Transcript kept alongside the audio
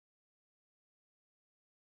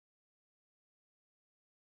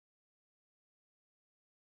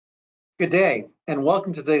Good day, and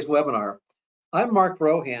welcome to today's webinar. I'm Mark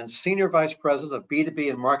Rohan, Senior Vice President of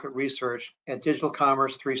B2B and Market Research at Digital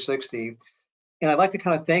Commerce 360, and I'd like to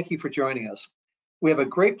kind of thank you for joining us. We have a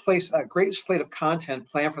great slate of content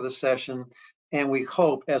planned for this session, and we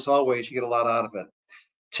hope, as always, you get a lot out of it.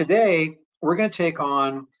 Today, we're going to take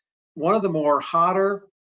on one of the more hotter,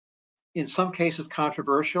 in some cases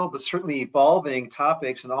controversial, but certainly evolving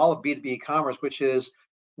topics in all of B2B e-commerce, which is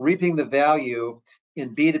reaping the value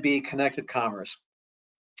in B2B connected commerce.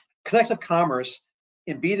 Connected commerce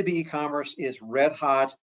in B2B e-commerce is red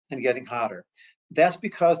hot and getting hotter. That's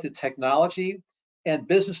because the technology and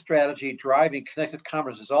business strategy driving connected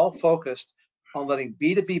commerce is all focused on letting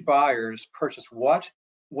B2B buyers purchase what,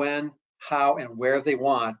 when, how, and where they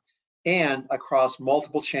want, and across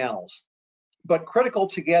multiple channels. But critical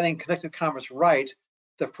to getting connected commerce right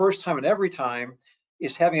the first time and every time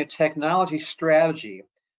is having a technology strategy,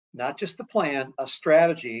 not just the plan, a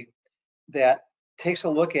strategy that takes a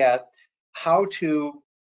look at how to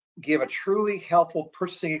give a truly helpful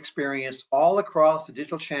purchasing experience all across the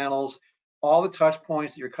digital channels, all the touch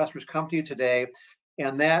points that your customers come to you today,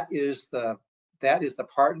 and that is the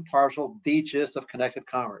part and parcel, the gist of connected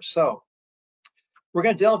commerce. So we're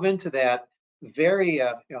going to delve into that very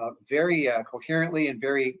coherently and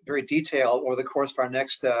very detailed over the course of our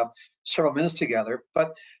next several minutes together.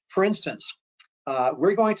 But for instance,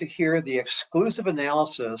 we're going to hear the exclusive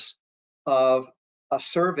analysis of a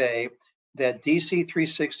survey that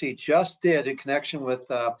DC360 just did in connection with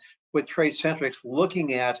TradeCentric,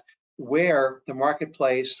 looking at where the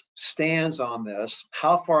marketplace stands on this,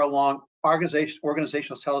 how far along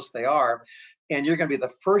organizations tell us they are, and you're going to be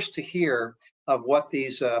the first to hear of what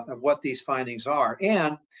these findings are.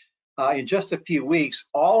 And in just a few weeks,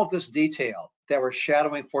 all of this detail that we're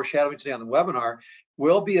foreshadowing today on the webinar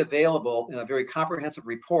will be available in a very comprehensive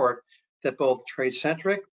report that both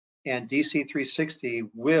TradeCentric and DC360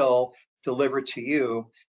 will deliver to you.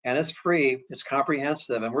 And it's free, it's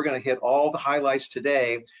comprehensive, and we're going to hit all the highlights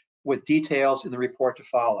today with details in the report to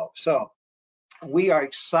follow. So we are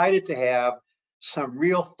excited to have some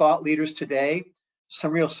real thought leaders today,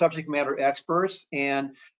 some real subject matter experts,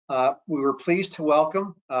 and we were pleased to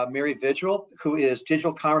welcome Mary Vigil, who is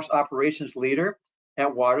Digital Commerce Operations Leader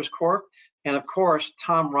at Waters Corp, and of course,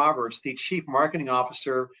 Tom Roberts, the Chief Marketing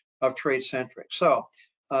Officer of TradeCentric. So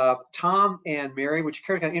Tom and Mary, would you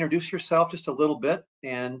care to kind of introduce yourself just a little bit,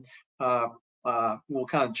 and we'll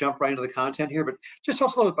kind of jump right into the content here, but just tell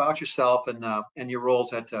us a little bit about yourself and your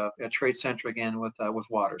roles at TradeCentric and with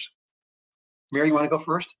Waters. Mary, you want to go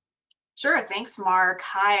first? Sure, thanks, Mark.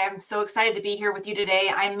 Hi, I'm so excited to be here with you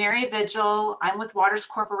today. I'm Mary Vigil. I'm with Waters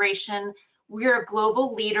Corporation. We're a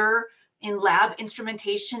global leader in lab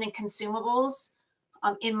instrumentation and consumables.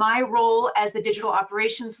 In my role as the digital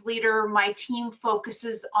operations leader, my team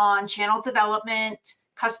focuses on channel development,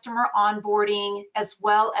 customer onboarding, as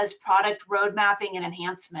well as product road mapping and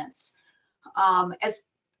enhancements. As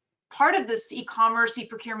part of this e-commerce,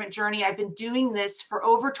 e-procurement journey, I've been doing this for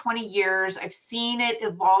over 20 years. I've seen it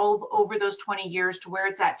evolve over those 20 years to where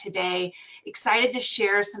it's at today. Excited to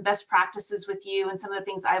share some best practices with you and some of the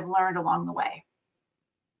things I've learned along the way.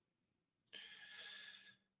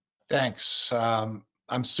 Thanks.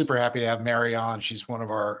 I'm super happy to have Mary on. She's one of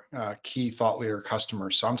our key thought leader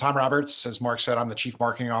customers. So I'm Tom Roberts. As Mark said, I'm the Chief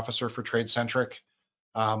Marketing Officer for TradeCentric.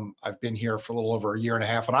 I've been here for a little over a year and a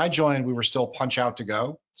half. When I joined, we were still punch out to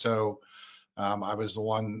go. So I was the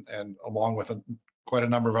one, and along with quite a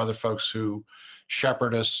number of other folks who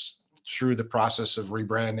shepherd us through the process of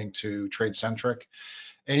rebranding to TradeCentric.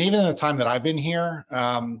 And even at the time that I've been here,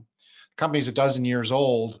 the company's a dozen years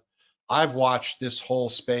old. I've watched this whole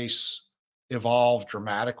space evolve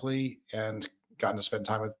dramatically and gotten to spend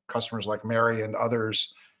time with customers like Mary and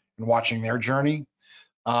others and watching their journey.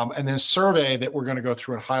 And this survey that we're going to go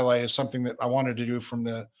through and highlight is something that I wanted to do from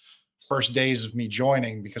the first days of me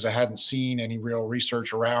joining, because I hadn't seen any real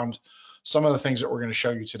research around some of the things that we're going to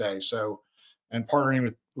show you today. So, and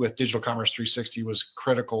partnering with Digital Commerce 360 was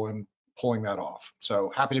critical in pulling that off.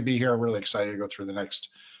 So happy to be here. I'm really excited to go through the next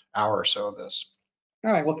hour or so of this.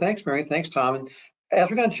 All right, well, thanks, Mary. Thanks, Tom. And as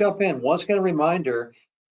we're going to jump in, once again, a reminder,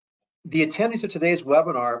 the attendees of today's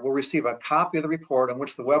webinar will receive a copy of the report on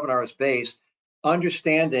which the webinar is based,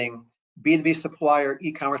 Understanding B2B Supplier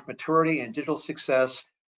E-Commerce Maturity and Digital Success,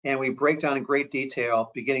 and we break down in great detail,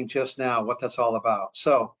 beginning just now, what that's all about.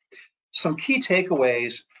 So some key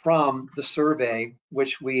takeaways from the survey,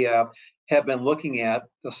 which we have been looking at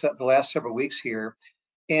the last several weeks here.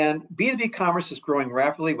 And B2B commerce is growing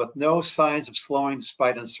rapidly with no signs of slowing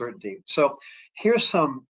despite uncertainty. So here's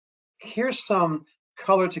some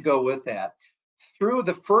color to go with that. through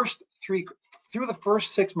the first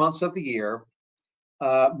 6 months of the year,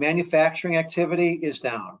 manufacturing activity is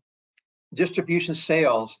down. Distribution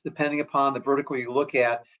sales, depending upon the vertical you look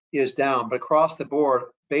at, is down, but across the board,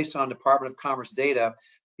 based on Department of Commerce data,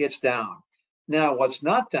 it's down. Now, what's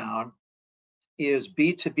not down is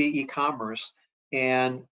B2B e-commerce,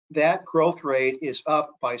 and that growth rate is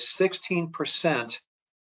up by 16%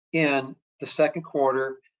 in the second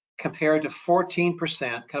quarter compared to 14%,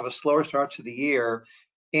 kind of a slower start to the year,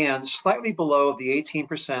 and slightly below the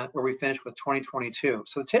 18% where we finished with 2022.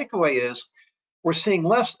 So the takeaway is we're seeing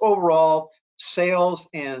less overall sales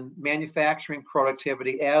and manufacturing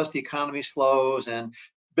productivity as the economy slows and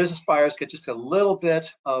business buyers get just a little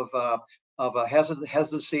bit of a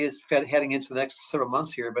hesitancy as heading into the next several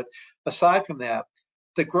months here. But aside from that,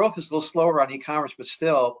 the growth is a little slower on e-commerce, but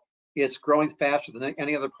still it's growing faster than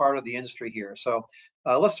any other part of the industry here. So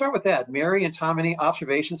let's start with that. Mary and Tom, any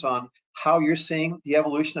observations on how you're seeing the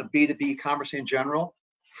evolution of B2B commerce in general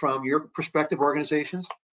from your perspective organizations?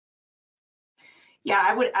 Yeah,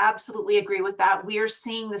 I would absolutely agree with that. We are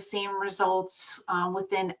seeing the same results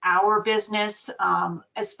within our business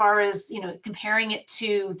as far as, comparing it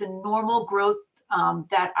to the normal growth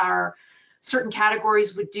that our certain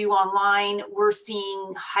categories would do online. We're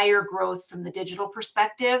seeing higher growth from the digital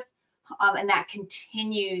perspective, and that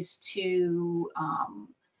continues to,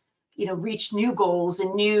 reach new goals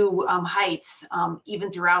and new heights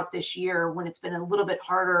even throughout this year when it's been a little bit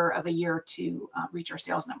harder of a year to reach our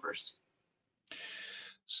sales numbers.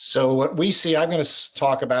 So what we see, I'm going to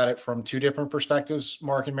talk about it from two different perspectives,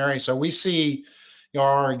 Mark and Mary. So we see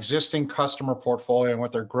our existing customer portfolio and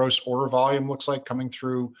what their gross order volume looks like coming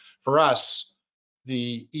through, for us,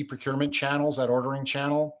 the e-procurement channels, that ordering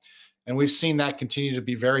channel. And we've seen that continue to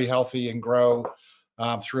be very healthy and grow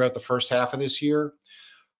throughout the first half of this year.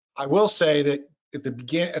 I will say that at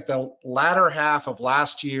the latter half of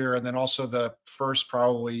last year, and then also the first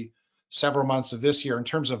probably several months of this year, in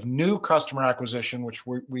terms of new customer acquisition, which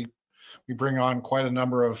we bring on quite a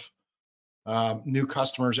number of new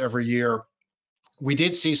customers every year, we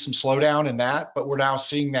did see some slowdown in that, but we're now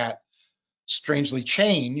seeing that strangely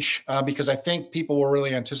change because I think people were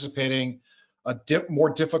really anticipating a more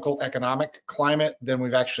difficult economic climate than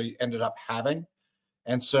we've actually ended up having.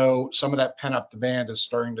 And so some of that pent-up demand is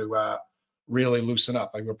starting to really loosen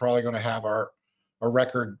up. Like, we're probably going to have a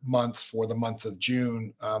record month for the month of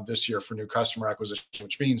June this year for new customer acquisition,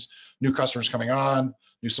 which means new customers coming on,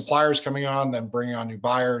 new suppliers coming on, then bringing on new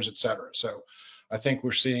buyers, et cetera. So I think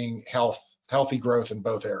we're seeing healthy growth in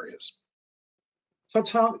both areas. So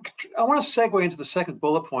Tom, I want to segue into the second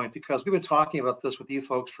bullet point because we've been talking about this with you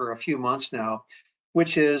folks for a few months now,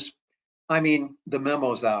 which is, the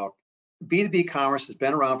memo's out. B2B commerce has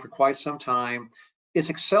been around for quite some time.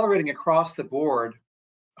 It's accelerating across the board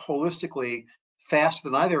holistically faster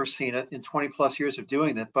than I've ever seen it in 20 plus years of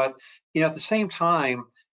doing it. But at the same time,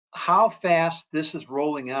 how fast this is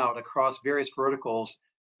rolling out across various verticals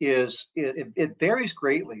it varies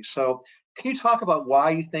greatly. So can you talk about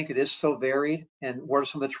why you think it is so varied and what are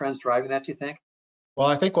some of the trends driving that, do you think? Well,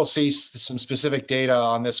 I think we'll see some specific data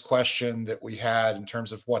on this question that we had in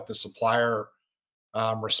terms of what the supplier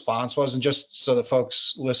response was. And just so the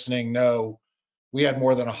folks listening know, we had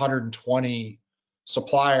more than 120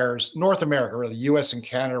 suppliers, North America, really US and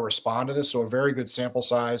Canada, respond to this. So a very good sample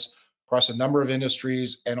size across a number of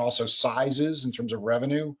industries and also sizes in terms of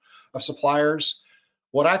revenue of suppliers.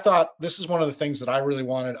 What I thought, this is one of the things that I really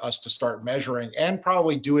wanted us to start measuring and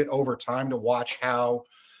probably do it over time to watch how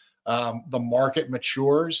the market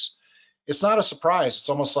matures. It's not a surprise. It's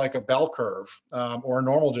almost like a bell curve or a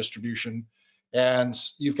normal distribution. And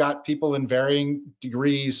you've got people in varying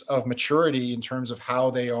degrees of maturity in terms of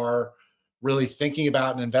how they are really thinking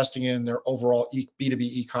about and investing in their overall B2B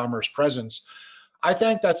e-commerce presence. I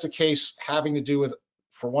think that's the case having to do with,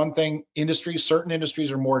 for one thing, certain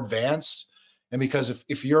industries are more advanced. And because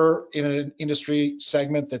if you're in an industry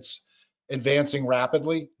segment that's advancing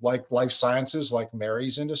rapidly, like life sciences, like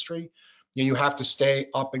Mary's industry, you have to stay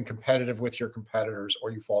up and competitive with your competitors or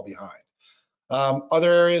you fall behind. Other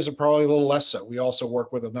areas are probably a little less so. We also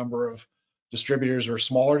work with a number of distributors or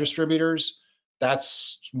smaller distributors.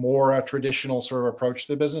 That's more a traditional sort of approach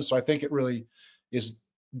to the business. So I think it really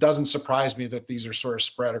doesn't surprise me that these are sort of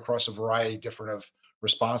spread across a variety different of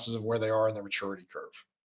responses of where they are in the maturity curve.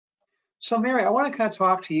 So Mary, I want to kind of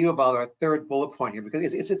talk to you about our third bullet point here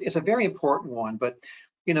because it's a very important one. But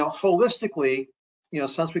holistically,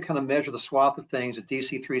 since we kind of measure the swath of things at DC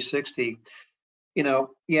 360,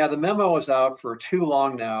 the memo is out for too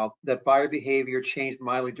long now that buyer behavior changed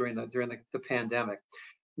mildly during the pandemic.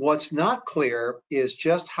 What's not clear is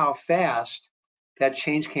just how fast that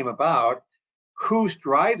change came about, who's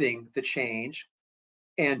driving the change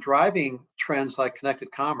and driving trends like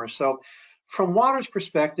connected commerce. So from Water's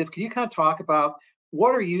perspective, can you kind of talk about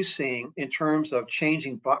what are you seeing in terms of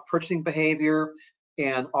changing purchasing behavior,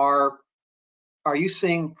 and are you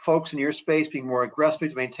seeing folks in your space being more aggressive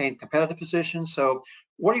to maintain competitive positions? So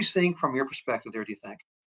what are you seeing from your perspective there, do you think?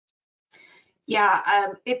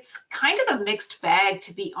 Yeah, it's kind of a mixed bag,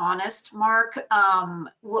 to be honest, Mark.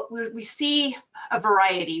 We see a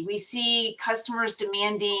variety. We see customers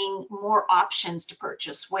demanding more options to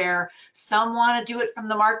purchase, where some want to do it from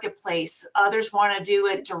the marketplace, others want to do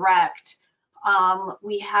it direct.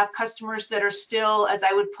 We have customers that are still, as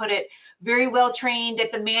I would put it, very well trained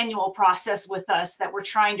at the manual process with us that we're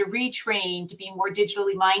trying to retrain to be more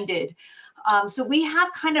digitally minded. So we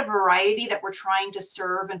have kind of variety that we're trying to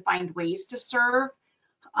serve and find ways to serve.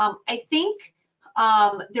 I think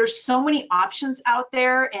there's so many options out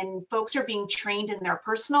there, and folks are being trained in their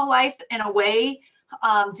personal life in a way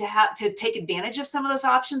to take advantage of some of those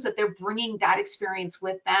options, that they're bringing that experience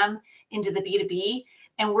with them into the B2B.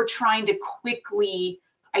 And we're trying to quickly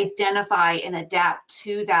identify and adapt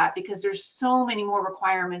to that, because there's so many more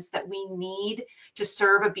requirements that we need to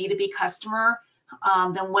serve a B2B customer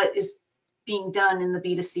than what is being done in the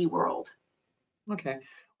B2C world. Okay,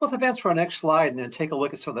 let's advance to our next slide and then take a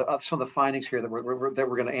look at some of the findings here that we're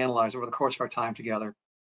going to analyze over the course of our time together.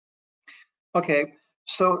 Okay,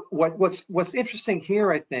 so what's interesting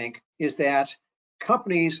here, I think, is that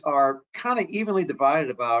companies are kind of evenly divided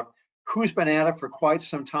about who's been at it for quite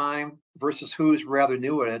some time versus who's rather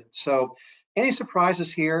new at it. So any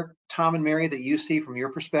surprises here, Tom and Mary, that you see from your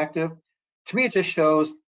perspective? To me, it just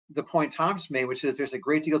shows the point Tom's made, which is there's a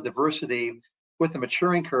great deal of diversity with the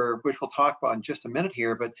maturing curve, which we'll talk about in just a minute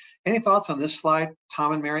here. But any thoughts on this slide,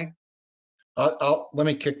 Tom and Mary? Let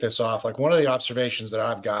me kick this off. Like, one of the observations that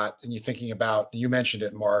I've got, and you're thinking about, you mentioned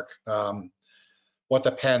it, Mark, what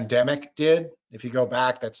the pandemic did. If you go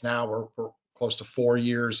back, that's now we're close to 4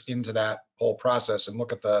 years into that whole process, and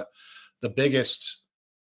look at the biggest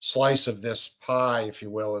slice of this pie, if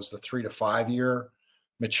you will, is the 3 to 5 year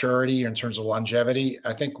maturity in terms of longevity.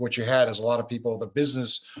 I think what you had is a lot of people,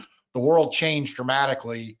 the world changed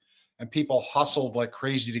dramatically, and people hustled like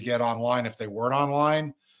crazy to get online if they weren't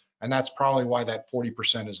online. And that's probably why that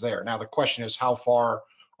 40% is there. Now, the question is, how far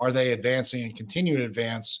are they advancing and continue to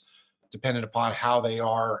advance, dependent upon how they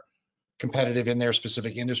are competitive in their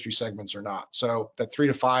specific industry segments or not. So that 3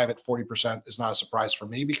 to 5 at 40% is not a surprise for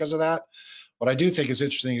me because of that. What I do think is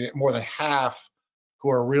interesting that more than half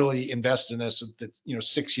who are really invested in this,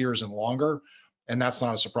 6 years and longer, and that's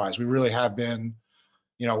not a surprise. We really have been,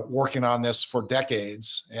 working on this for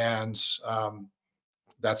decades, and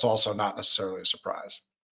that's also not necessarily a surprise.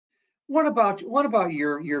 What about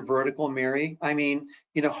your vertical, Mary? I mean,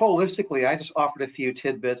 holistically, I just offered a few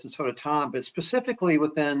tidbits, and so did Tom, but specifically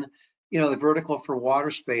within, the vertical for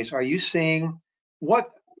water space, are you seeing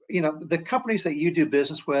the companies that you do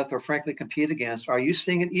business with or frankly compete against, are you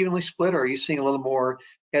seeing it evenly split, or are you seeing a little more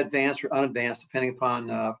advanced or unadvanced depending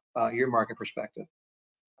upon your market perspective?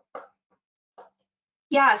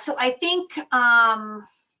 Yeah, so I think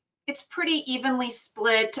it's pretty evenly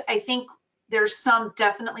split. I think there's some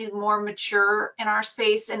definitely more mature in our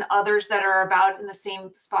space and others that are about in the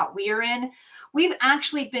same spot we are in. We've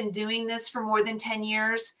actually been doing this for more than 10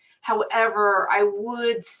 years. However, I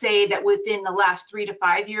would say that within the last 3 to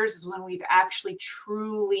 5 years is when we've actually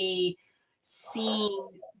truly seen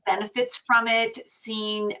benefits from it,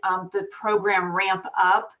 seen the program ramp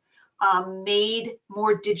up, made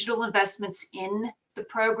more digital investments in the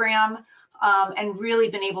program, and really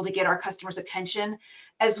been able to get our customers' attention,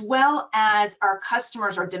 as well as our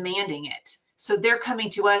customers are demanding it. So they're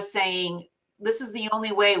coming to us saying, this is the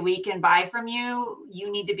only way we can buy from you.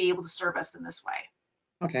 You need to be able to serve us in this way.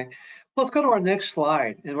 Okay, let's go to our next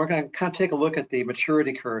slide, and we're going to kind of take a look at the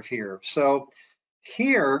maturity curve here. So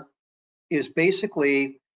here is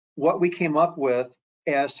basically what we came up with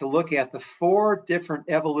as to look at the 4 different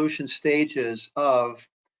evolution stages of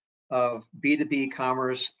B2B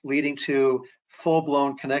commerce leading to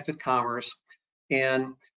full-blown connected commerce.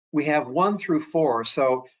 And we have 1 through 4.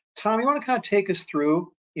 So Tom, you want to kind of take us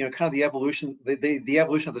through, kind of the evolution, the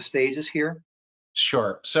evolution of the stages here?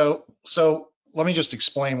 Sure. So let me just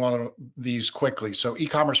explain one of these quickly. So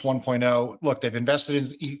e-commerce 1.0, look, they've invested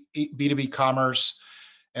in B2B commerce,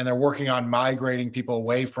 and they're working on migrating people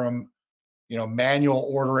away from, manual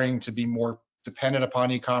ordering to be more dependent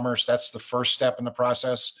upon e-commerce. That's the first step in the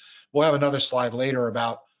process. We'll have another slide later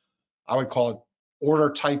about, I would call it, order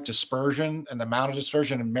type dispersion and the amount of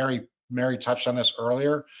dispersion. And Mary touched on this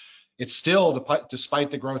earlier. It's still,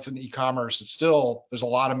 despite the growth in e-commerce, there's a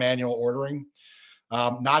lot of manual ordering.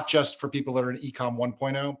 not just for people that are in e-com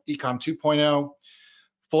 1.0, e-com 2.0,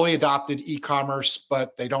 fully adopted e-commerce,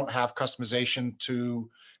 but they don't have customization to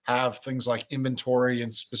have things like inventory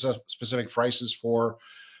and specific prices for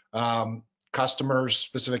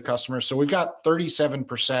specific customers. So we've got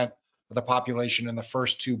 37% of the population in the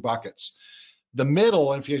first two buckets. The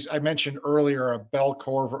middle, and I mentioned earlier a bell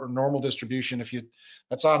curve or normal distribution,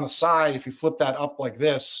 that's on the side, if you flip that up like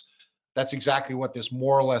this, that's exactly what this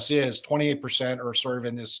more or less is. 28% are sort of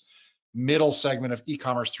in this middle segment of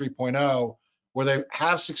e-commerce 3.0, where they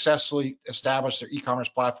have successfully established their e-commerce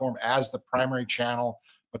platform as the primary channel,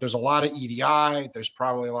 but there's a lot of EDI, there's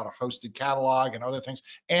probably a lot of hosted catalog and other things.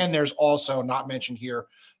 And there's also, not mentioned here,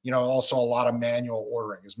 also a lot of manual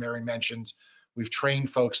ordering. As Mary mentioned, we've trained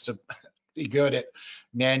folks to be good at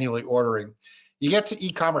manually ordering. You get to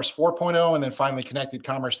e-commerce 4.0 and then finally connected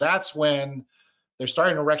commerce. That's when they're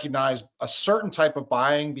starting to recognize a certain type of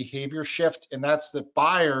buying behavior shift, and that's the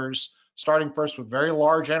buyers starting first with very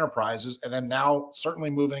large enterprises and then now certainly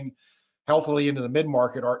moving healthily into the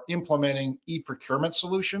mid-market are implementing e-procurement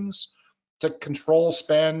solutions to control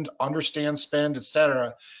spend, understand spend, et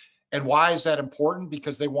cetera. And why is that important?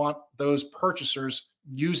 Because they want those purchasers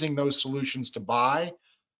using those solutions to buy,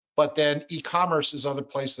 but then e-commerce is other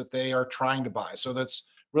place that they are trying to buy. So that's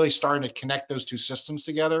really starting to connect those two systems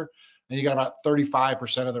together. And you got about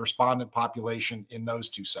 35% of the respondent population in those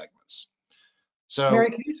two segments. So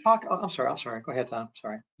Mary, can you talk? Oh, I'm sorry. Go ahead, Tom.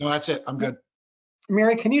 Sorry. No, that's it. I'm good.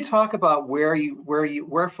 Mary, can you talk about where are you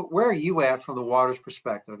at from the Waters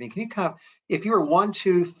perspective? I mean, can you kind of, if you were 1,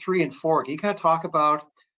 2, 3, and 4, can you kind of talk about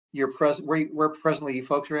your where presently you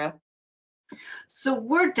folks are at? So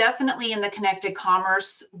we're definitely in the connected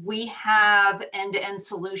commerce. We have end-to-end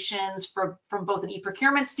solutions from both an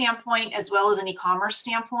e-procurement standpoint as well as an e-commerce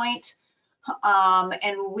standpoint.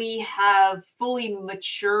 And we have fully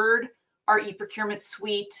matured our e-procurement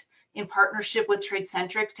suite in partnership with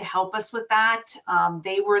TradeCentric to help us with that.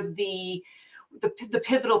 They were the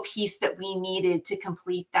pivotal piece that we needed to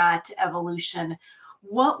complete that evolution.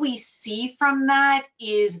 What we see from that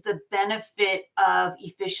is the benefit of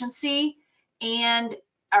efficiency and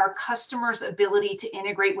our customers' ability to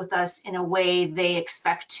integrate with us in a way they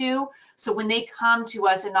expect to. So when they come to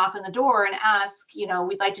us and knock on the door and ask,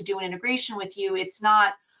 we'd like to do an integration with you, it's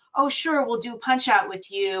not, oh, sure, we'll do punchout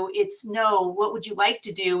with you. It's no, what would you like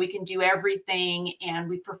to do? We can do everything, and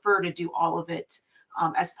we prefer to do all of it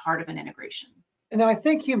as part of an integration. And I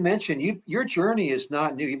think you mentioned your journey is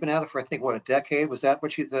not new. You've been at it for, I think, what, a decade? Was that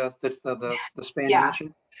what the span you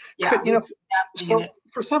mentioned? Yeah. So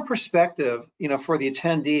for some perspective, for the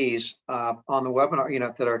attendees on the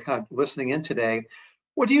webinar, that are kind of listening in today,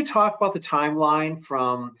 would you talk about the timeline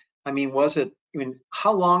from,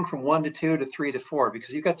 how long from 1 to 2 to 3 to 4? Because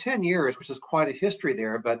you've got 10 years, which is quite a history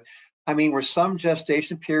there. But were some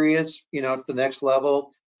gestation periods, to the next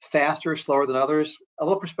level, faster, slower than others? A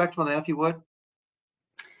little perspective on that, if you would.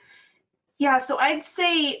 Yeah, so I'd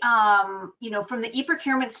say, from the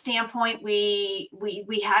e-procurement standpoint, we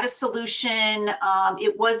had a solution.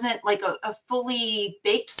 It wasn't like a fully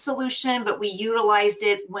baked solution, but we utilized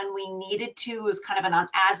it when we needed to. It was kind of an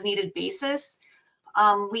as-needed basis.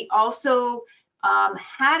 We also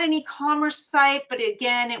had an e-commerce site, but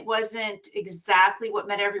again, it wasn't exactly what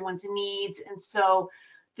met everyone's needs. And so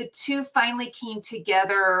the two finally came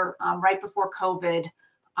together right before COVID.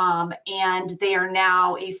 And they are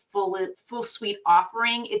now a full suite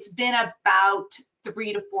offering. It's been about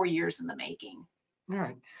 3 to 4 years in the making. All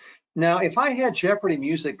right. Now, if I had Jeopardy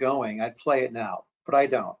music going, I'd play it now, but I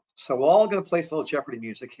don't. So we're all going to play some little Jeopardy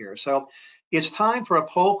music here. So it's time for a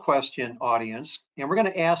poll question, audience, and we're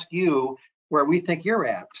going to ask you where we think you're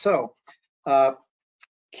at. So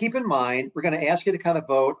keep in mind, we're going to ask you to kind of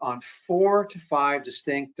vote on 4 to 5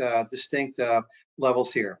 distinct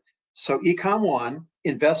levels here. So Ecom 1,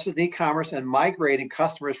 invested in e-commerce and migrating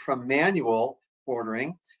customers from manual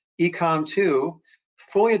ordering. Ecom 2,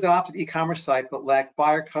 fully adopted e-commerce site but lacked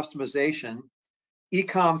buyer customization.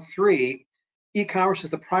 Ecom 3, e-commerce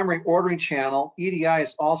is the primary ordering channel. EDI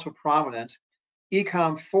is also prominent.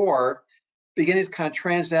 Ecom 4, beginning to kind of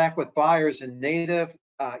transact with buyers in native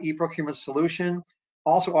e-procurement solution,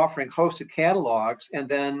 also offering hosted catalogs. And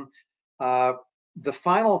then the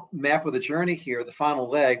final map of the journey here, the final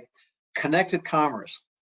leg, connected commerce,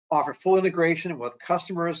 offer full integration with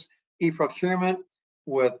customers, e-procurement,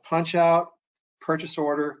 with punchout, purchase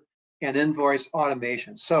order, and invoice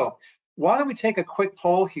automation. So why don't we take a quick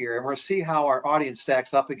poll here and we'll see how our audience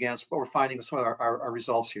stacks up against what we're finding with some of our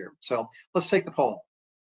results here. So let's take the poll.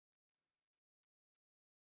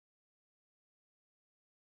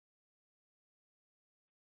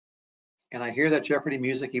 And I hear that Jeopardy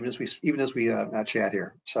music even as we chat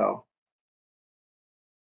here. So,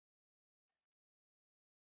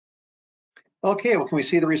 okay, well, can we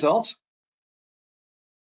see the results?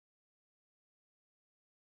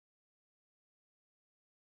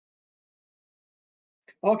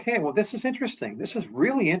 Okay, well, this is interesting. This is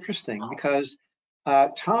really interesting because,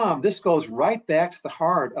 Tom, this goes right back to the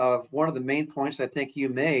heart of one of the main points I think you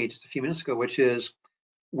made just a few minutes ago, which is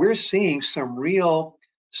we're seeing some real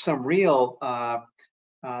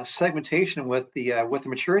segmentation with the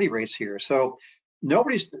maturity rates here. So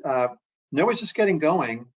nobody's just getting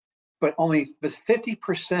going, but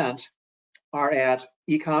 50% are at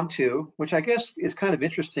Ecom 2, which I guess is kind of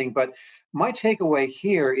interesting. But my takeaway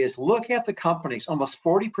here is look at the companies. Almost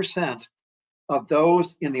 40% of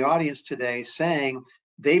those in the audience today saying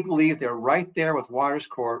they believe they're right there with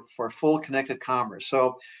WatersCorp for full connected commerce.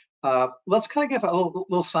 So let's kind of give a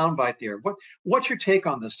little soundbite there. What's your take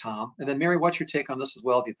on this, Tom? And then Mary, what's your take on this as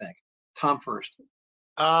well, do you think? Tom first.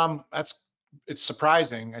 It's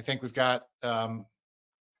surprising. I think we've got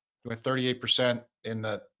with 38% in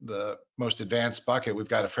the most advanced bucket, we've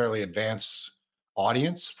got a fairly advanced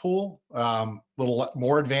audience pool, a little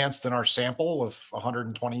more advanced than our sample of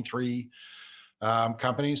 123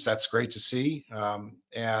 companies. That's great to see.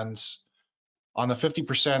 And on the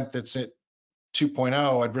 50% that's at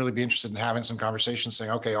 2.0, I'd really be interested in having some conversations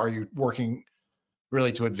saying, okay, are you working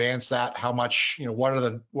really to advance that? How much, what are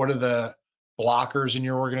the blockers in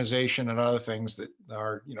your organization and other things that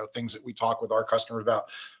are, things that we talk with our customers about,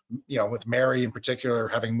 with Mary in particular,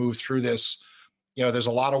 having moved through this, there's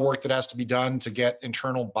a lot of work that has to be done to get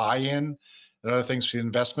internal buy-in and other things for the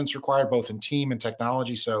investments required, both in team and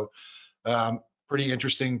technology. So pretty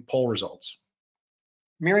interesting poll results.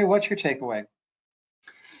 Mary, what's your takeaway?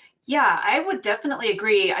 Yeah, I would definitely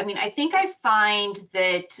agree. I mean, I think I find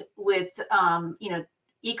that with,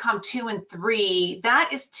 Ecom 2 and 3,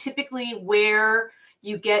 that is typically where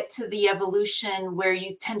you get to the evolution where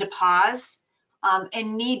you tend to pause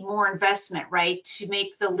and need more investment, right, to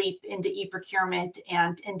make the leap into e-procurement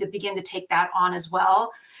and to begin to take that on as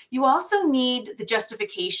well. You also need the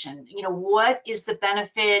justification. What is the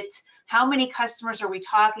benefit? How many customers are we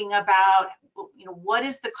talking about? What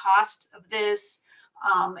is the cost of this?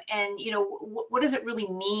 And what does it really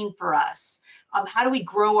mean for us? How do we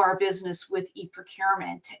grow our business with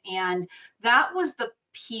e-procurement? And that was the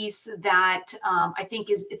piece that I think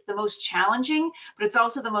it's the most challenging, but it's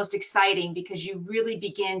also the most exciting because you really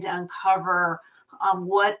begin to uncover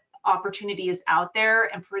what opportunity is out there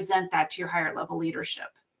and present that to your higher level leadership.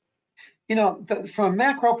 From a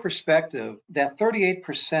macro perspective, that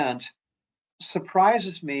 38%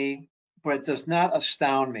 surprises me, but it does not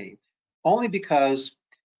astound me. Only because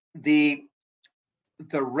the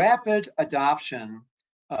rapid adoption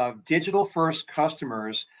of digital first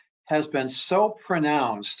customers has been so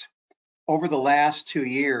pronounced over the last 2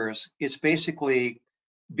 years. It's basically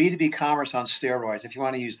B2B commerce on steroids, if you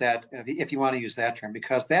want to use that term,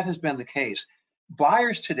 because that has been the case.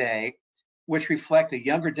 Buyers today, which reflect a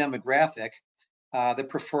younger demographic that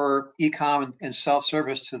prefer e-com and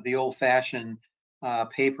self-service to the old-fashioned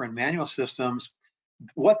paper and manual systems,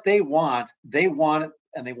 what they want it,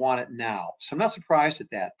 and they want it now. So I'm not surprised at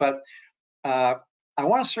that. But I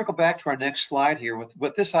want to circle back to our next slide here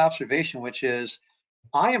with this observation, which is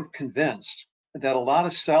I am convinced that a lot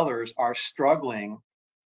of sellers are struggling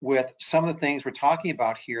with some of the things we're talking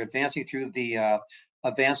about here, advancing through the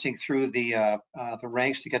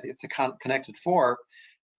ranks to get to connected 4.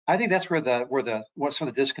 I think that's where some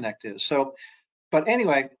of the disconnect is. So, but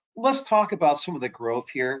anyway, let's talk about some of the growth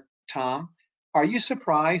here, Tom. Are you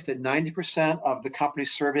surprised that 90% of the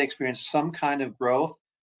companies surveyed experienced some kind of growth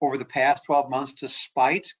over the past 12 months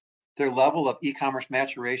despite their level of e-commerce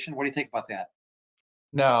maturation? What do you think about that?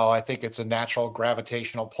 No, I think it's a natural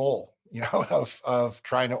gravitational pull, of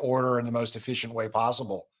trying to order in the most efficient way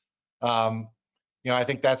possible. I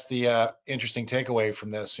think that's the interesting takeaway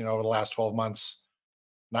from this. Over the last 12 months,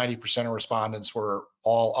 90% of respondents were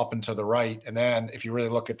all up and to the right. And then if you really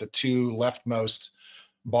look at the two leftmost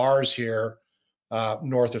bars here,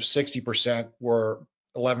 north of 60% were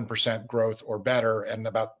 11% growth or better, and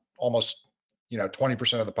about almost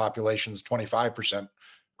 20% of the population's 25%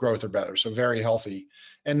 growth or better. So very healthy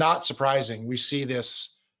and not surprising. We see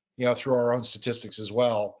this through our own statistics as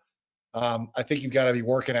well. I think you've got to be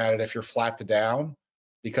working at it if you're flat to down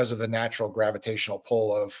because of the natural gravitational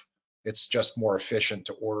pull of it's just more efficient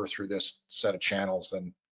to order through this set of channels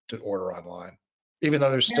than to order online, even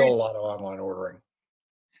though there's still a lot of online ordering.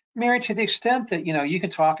 Mary, to the extent that you can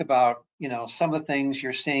talk about some of the things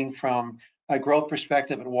you're seeing from a growth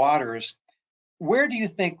perspective at Waters, where do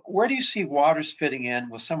you see Waters fitting in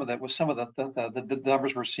with some of the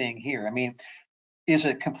numbers we're seeing here? I mean, is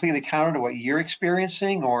it completely counter to what you're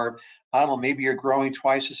experiencing, or I don't know, maybe you're growing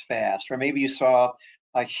twice as fast, or maybe you saw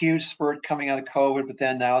a huge spurt coming out of COVID, but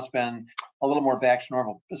then now it's been a little more back to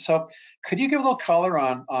normal. So could you give a little color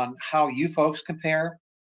on how you folks compare?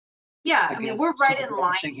 Yeah, I mean, we're right in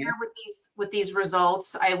line here here with these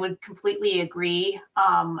results. I would completely agree.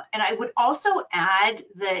 And I would also add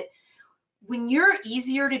that when you're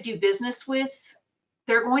easier to do business with,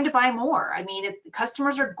 they're going to buy more. I mean,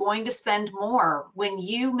 customers are going to spend more. When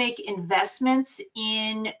you make investments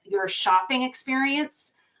in your shopping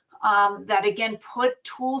experience, that again, put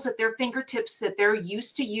tools at their fingertips that they're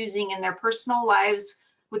used to using in their personal lives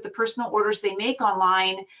with the personal orders they make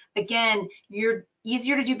online, again, you're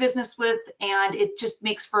easier to do business with, and it just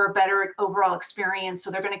makes for a better overall experience. So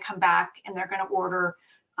they're going to come back and they're going to order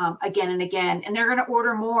again and again, and they're going to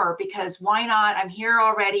order more, because why not? I'm here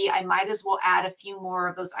already. I might as well add a few more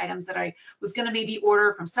of those items that I was going to maybe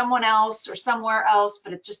order from someone else or somewhere else,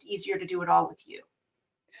 but it's just easier to do it all with you.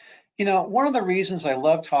 You know, one of the reasons I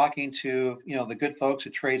love talking to, the good folks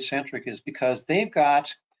at TradeCentric is because they've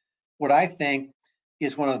got what I think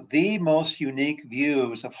is one of the most unique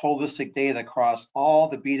views of holistic data across all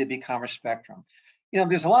the B2B commerce spectrum.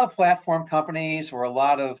 There's a lot of platform companies or a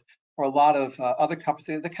lot of other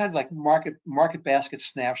companies. They're kind of like market basket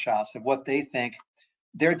snapshots of what they think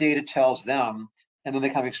their data tells them, and then they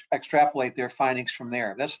kind of extrapolate their findings from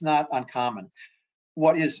there. That's not uncommon.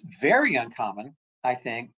 What is very uncommon, I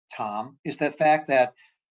think, Tom, is the fact that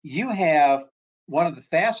you have one of the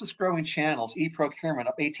fastest growing channels, e-procurement,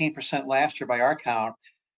 up 18% last year by our count.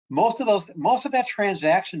 Most of that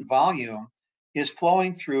transaction volume is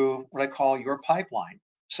flowing through what I call your pipeline.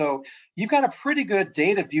 So you've got a pretty good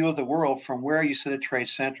data view of the world from where you sit at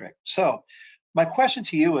TradeCentric. So my question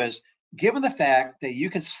to you is, given the fact that you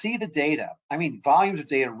can see the data, I mean, volumes of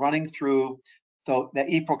data running through the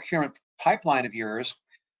e-procurement pipeline of yours,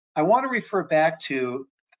 I want to refer back to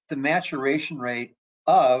the maturation rate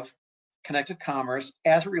of connected commerce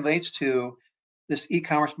as it relates to this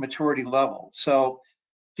e-commerce maturity level. So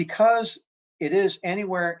because it is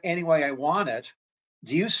anywhere, any way I want it,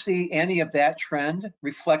 do you see any of that trend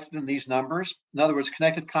reflected in these numbers? In other words,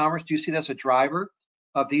 connected commerce, do you see that as a driver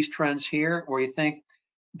of these trends here, or you think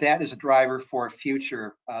that is a driver for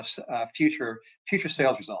future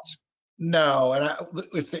sales results? No, and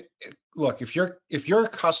if your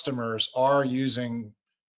customers are using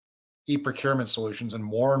e-procurement solutions, and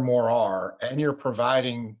more are, and you're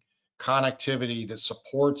providing connectivity that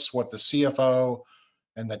supports what the CFO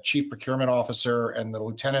and the chief procurement officer and the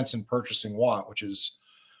lieutenants in purchasing want, which is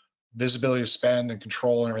visibility of spend and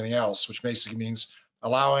control and everything else, which basically means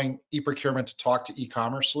allowing e-procurement to talk to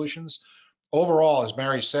e-commerce solutions. Overall, as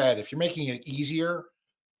Mary said, if you're making it easier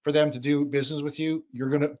for them to do business with you, you're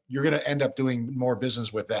gonna end up doing more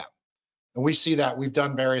business with them. And we see that. We've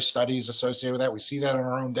done various studies associated with that. We see that in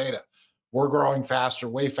our own data. We're growing faster,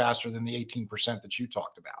 way faster than the 18% that you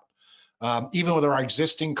talked about, even with our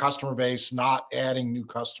existing customer base, not adding new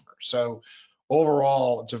customers. So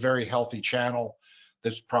overall, it's a very healthy channel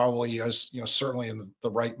that's probably is, certainly in the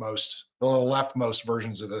leftmost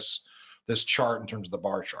versions of this chart in terms of the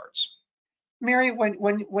bar charts. Mary,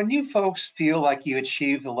 when you folks feel like you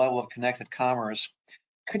achieve the level of connected commerce,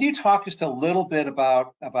 could you talk just a little bit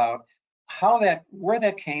about where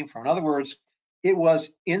that came from? In other words, it was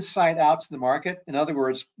inside out to the market. In other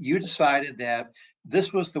words, you decided that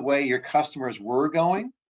this was the way your customers were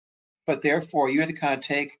going, but therefore you had to kind of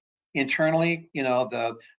take internally,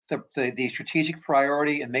 the strategic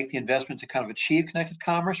priority and make the investment to kind of achieve connected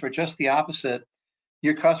commerce, or just the opposite?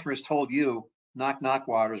 Your customers told you, knock, knock,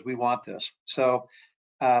 Waters, we want this. So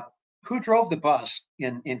who drove the bus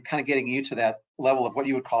in kind of getting you to that level of what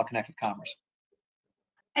you would call connected commerce?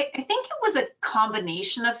 I think it was a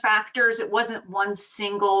combination of factors. It wasn't one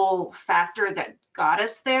single factor that got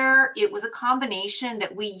us there. It was a combination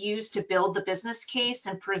that we used to build the business case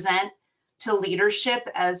and present to leadership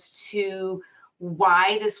as to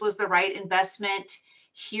why this was the right investment.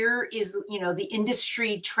 Here is, the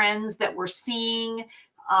industry trends that we're seeing.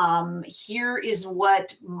 Here is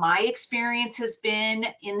what my experience has been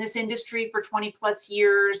in this industry for 20 plus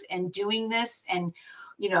years and doing this, and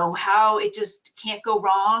how it just can't go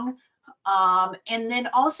wrong. And then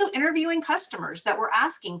also interviewing customers that were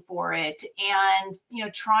asking for it,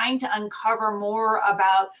 and trying to uncover more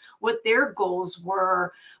about what their goals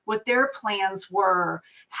were, what their plans were,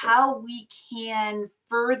 how we can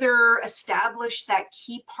further establish that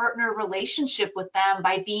key partner relationship with them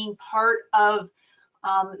by being part of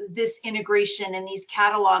this integration and these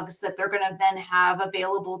catalogs that they're going to then have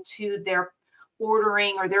available to their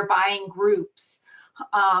ordering or they're buying groups.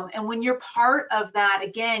 And when you're part of that,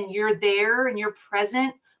 again, you're there and you're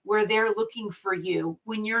present where they're looking for you.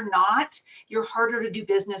 When you're not, you're harder to do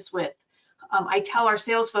business with. I tell our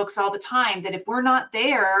sales folks all the time that if we're not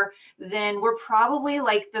there, then we're probably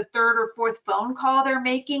like the third or fourth phone call they're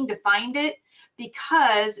making to find it,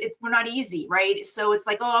 because we're not easy, right? So it's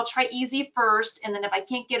like, oh, I'll try easy first, and then if I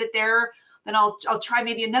can't get it there, then I'll try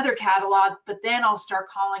maybe another catalog, but then I'll start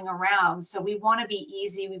calling around. So we want to be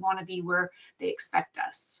easy. We want to be where they expect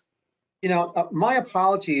us. You know, my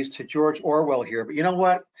apologies to George Orwell here, but you know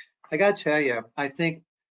what? I got to tell you, I think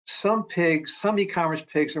some e-commerce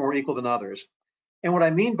pigs are more equal than others. And what I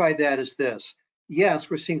mean by that is this: yes,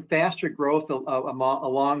 we're seeing faster growth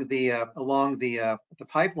along the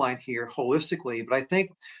pipeline here holistically, but I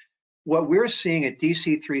think what we're seeing at DC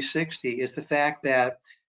 360 is the fact that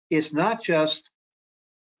it's not just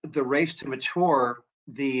the race to mature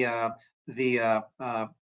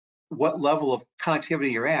what level of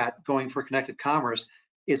connectivity you're at going for connected commerce.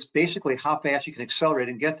 It's basically how fast you can accelerate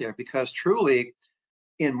and get there, because truly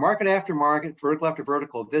in market after market, vertical after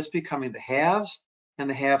vertical, this becoming the haves and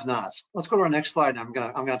the have-nots. Let's go to our next slide. I'm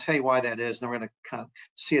gonna tell you why that is, and then we're gonna kind of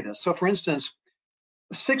see this. So for instance,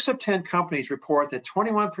 6 of 10 companies report that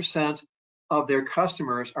 21% of their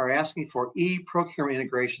customers are asking for e-procurement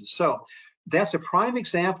integration. So that's a prime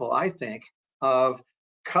example, I think, of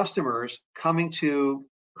customers coming to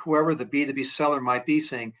whoever the B2B seller might be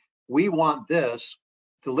saying, we want this,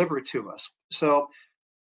 deliver it to us. So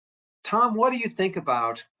Tom, what do you think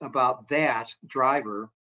about that driver,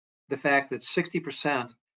 the fact that 60%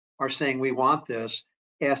 are saying we want this,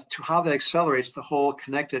 as to how that accelerates the whole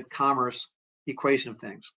connected commerce equation of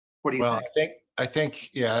things? What do you think? I think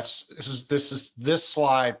yeah, this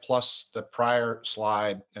slide plus the prior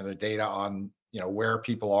slide and the data on where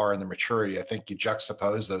people are in the maturity. I think you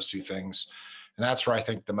juxtapose those two things, and that's where I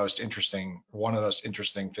think one of the most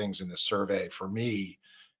interesting things in this survey for me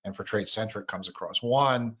and for TradeCentric comes across.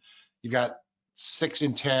 One, you've got 6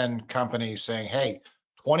 in 10 companies saying, hey,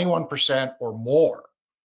 21% or more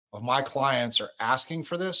of my clients are asking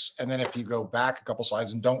for this. And then if you go back a couple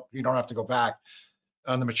slides, and you don't have to go back,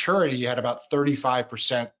 on the maturity, you had about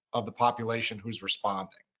 35% of the population who's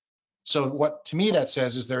responding. So what to me that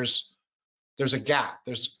says is there's a gap.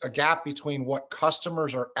 There's a gap between what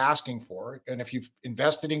customers are asking for. And if you've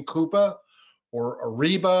invested in Coupa or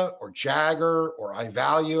Ariba or Jagger or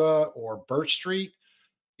iValua or Birch Street,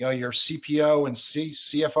 your CPO and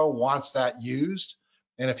CFO wants that used.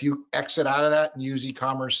 And if you exit out of that and use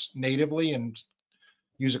e-commerce natively and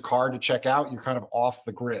use a card to check out, you're kind of off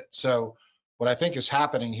the grid. So what I think is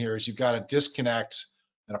happening here is you've got a disconnect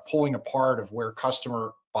and a pulling apart of where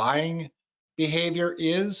customer buying behavior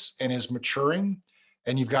is and is maturing,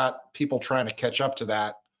 and you've got people trying to catch up to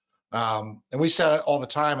that. And we say it all the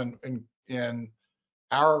time in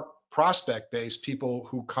our prospect base, people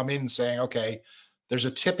who come in saying, okay, there's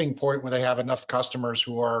a tipping point where they have enough customers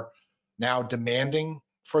who are now demanding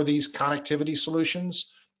for these connectivity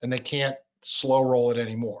solutions, and they can't slow roll it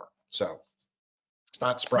anymore. So it's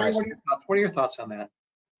not surprising. What are your thoughts on that?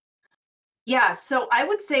 Yeah, so I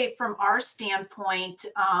would say from our standpoint,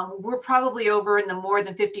 we're probably over in the more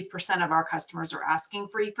than 50% of our customers are asking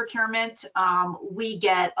for e-procurement. We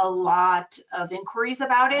get a lot of inquiries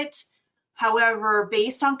about it. However,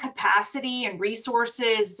 based on capacity and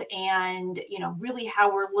resources and really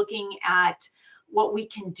how we're looking at what we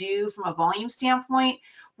can do from a volume standpoint,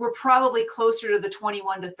 we're probably closer to the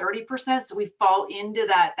 21 to 30%. So we fall into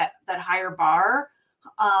that higher bar.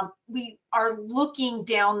 We are looking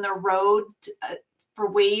down the road for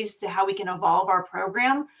ways to how we can evolve our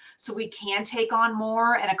program so we can take on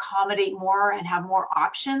more and accommodate more and have more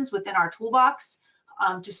options within our toolbox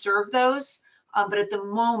to serve those. But at the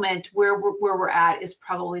moment, where we're at is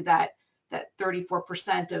probably that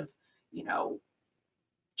 34% of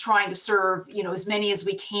trying to serve as many as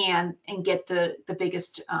we can and get the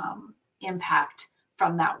biggest impact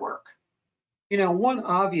from that work. One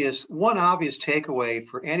obvious takeaway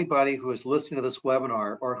for anybody who is listening to this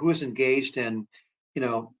webinar or who is engaged in,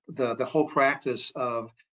 the whole practice of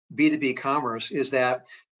B2B commerce is that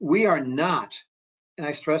we are not, and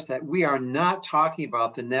I stress that, we are not talking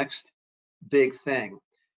about the next big thing.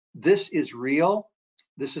 This is real.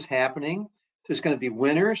 This is happening. There's going to be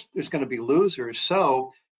winners. There's going to be losers.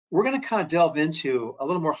 So we're going to kind of delve into a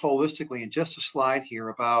little more holistically in just a slide here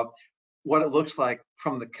about what it looks like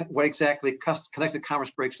from what exactly connected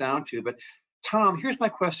commerce breaks down to. But Tom, here's my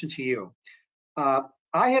question to you.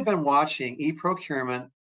 I have been watching e-procurement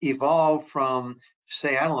evolve from,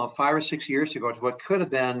 say, I don't know, 5 or 6 years ago to what could have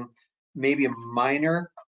been maybe a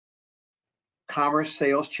minor commerce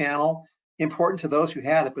sales channel important to those who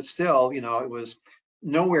had it, but still, you know, it was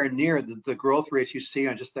nowhere near the growth rates you see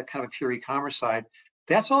on just that kind of pure e-commerce side.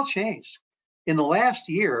 That's all changed. In the last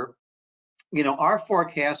year, you know, our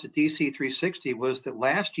forecast at DC 360 was that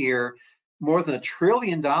last year, more than $1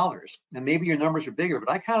 trillion, and maybe your numbers are bigger,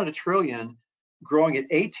 but I counted $1 trillion growing at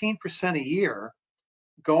 18% a year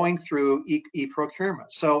going through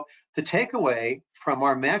e-procurement. So the takeaway from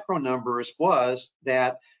our macro numbers was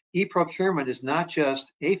that e-procurement is not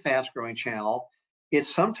just a fast growing channel,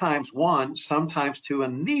 it's sometimes one, sometimes two,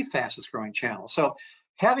 and the fastest growing channel. So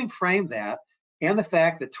having framed that, and the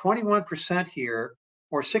fact that 21% here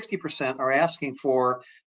or 60% are asking for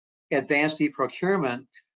advanced e-procurement,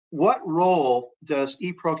 what role does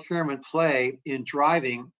e-procurement play in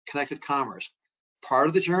driving connected commerce? Part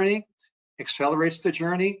of the journey, accelerates the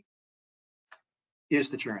journey,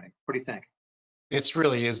 is the journey. What do you think? It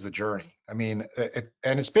really is the journey. I mean,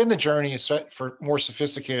 and it's been the journey for more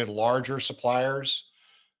sophisticated, larger suppliers.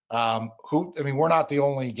 I mean, we're not the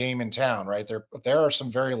only game in town, right? There are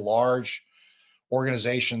some very large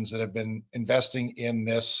organizations that have been investing in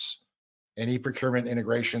this and e-procurement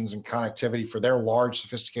integrations and connectivity for their large,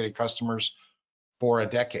 sophisticated customers for a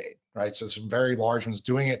decade, right? So some very large ones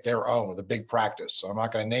doing it their own with a big practice. So I'm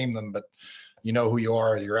not going to name them, but you know who you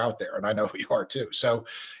are, you're out there, and I know who you are too. So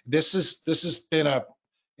this has been an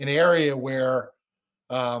area where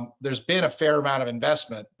there's been a fair amount of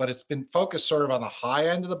investment, but it's been focused sort of on the high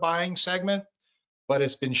end of the buying segment, but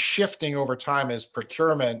it's been shifting over time as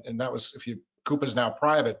procurement, and that was Coupa's now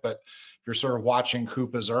private, but if you're sort of watching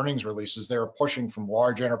Coupa's earnings releases, they're pushing from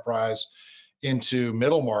large enterprise into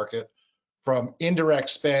middle market, from indirect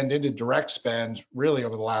spend into direct spend, really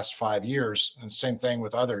over the last 5 years, and same thing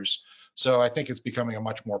with others. So I think it's becoming a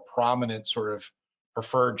much more prominent sort of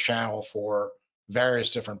preferred channel for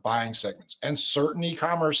various different buying segments. And certain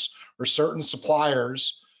e-commerce or certain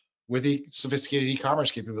suppliers with sophisticated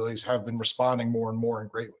e-commerce capabilities have been responding more and more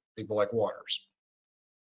and greatly, people like Waters.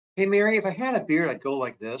 Hey, Mary, if I had a beard, I'd go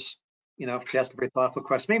like this. You know, to ask a very thoughtful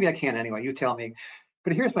question. Maybe I can anyway, you tell me.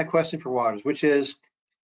 But here's my question for Waters, which is,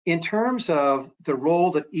 in terms of the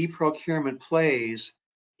role that e-procurement plays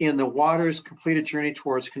in the Waters completed journey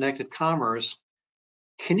towards connected commerce,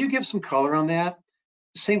 can you give some color on that?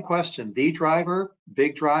 Same question, the driver,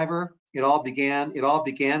 big driver, it all began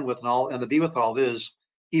with and the be with all is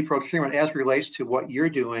e-procurement as relates to what you're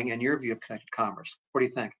doing and your view of connected commerce. What do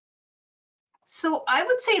you think? So I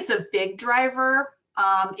would say it's a big driver.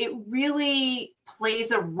 It really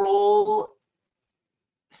plays a role,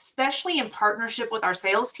 especially in partnership with our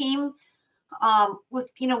sales team.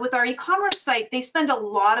 With our e-commerce site, they spend a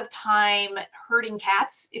lot of time herding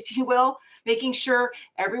cats, if you will, making sure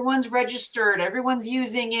everyone's registered, everyone's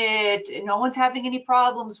using it, and no one's having any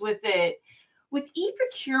problems with it. With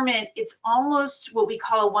e-procurement, it's almost what we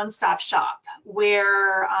call a one-stop shop,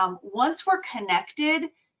 where once we're connected,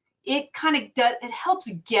 it helps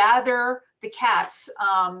gather the cats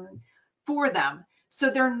for them. So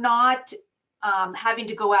they're not having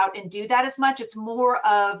to go out and do that as much. It's more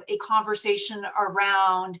of a conversation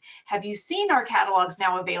around, have you seen our catalogs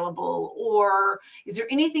now available? Or is there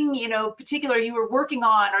anything, particular you were working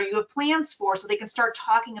on or you have plans for, so they can start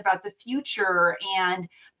talking about the future and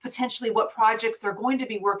potentially what projects they're going to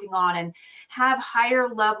be working on, and have higher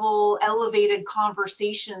level elevated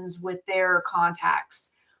conversations with their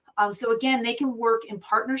contacts. So again, they can work in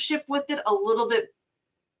partnership with it a little bit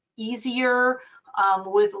easier,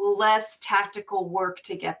 with less tactical work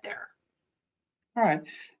to get there. All right,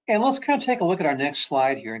 and let's kind of take a look at our next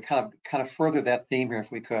slide here and kind of further that theme here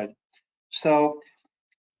if we could. So,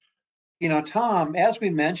 Tom, as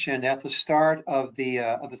we mentioned at the start of the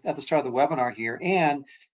webinar here, and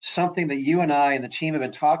something that you and I and the team have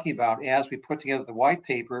been talking about as we put together the white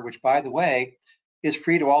paper, which by the way is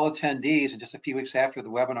free to all attendees in just a few weeks after the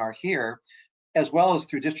webinar here, as well as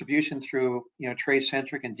through distribution through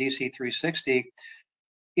TradeCentric and DC 360.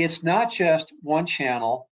 It's not just one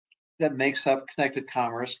channel that makes up connected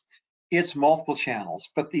commerce, it's multiple channels.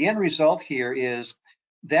 But the end result here is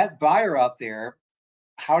that buyer out there,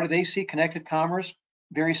 how do they see connected commerce?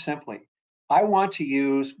 Very simply, I want to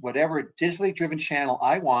use whatever digitally driven channel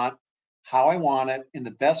I want, how I want it, in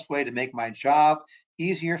the best way to make my job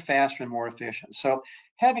easier, faster, and more efficient. So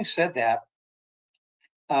having said that,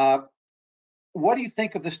 what do you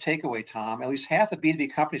think of this takeaway, Tom? At least half the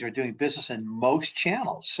B2B companies are doing business in most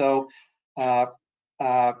channels. So par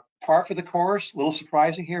for the course, a little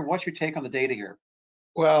surprising here. What's your take on the data here?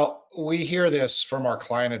 Well, we hear this from our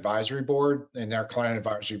client advisory board, and our client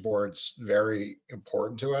advisory board's very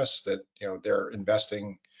important to us, that they're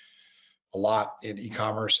investing a lot in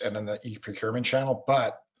e-commerce and in the e-procurement channel.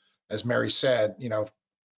 But as Mary said,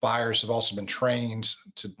 buyers have also been trained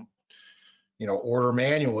to, order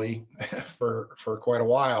manually for quite a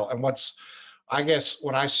while. And I guess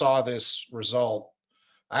when I saw this result,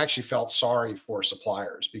 I actually felt sorry for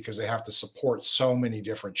suppliers because they have to support so many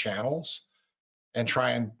different channels and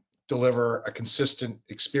try and deliver a consistent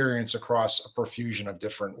experience across a profusion of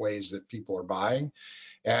different ways that people are buying.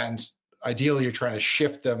 And ideally, you're trying to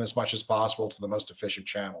shift them as much as possible to the most efficient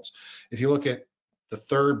channels. If you look at the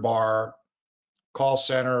third bar, call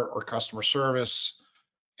center or customer service,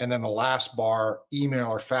 and then the last bar, email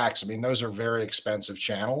or fax, I mean, those are very expensive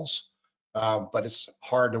channels, but it's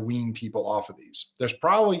hard to wean people off of these. There's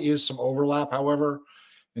probably is some overlap, however,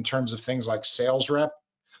 in terms of things like sales rep,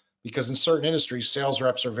 because in certain industries, sales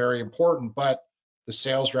reps are very important, but the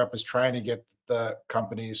sales rep is trying to get the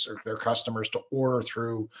companies or their customers to order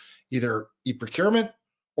through either e-procurement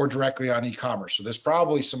or directly on e-commerce. So there's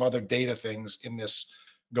probably some other data things in this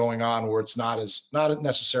going on where it's not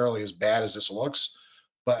necessarily as bad as this looks,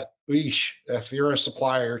 but if you're a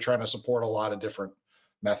supplier, you're trying to support a lot of different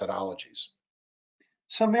methodologies.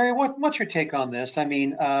 So Mary, what's your take on this? I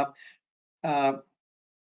mean,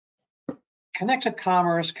 connected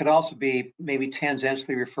commerce could also be maybe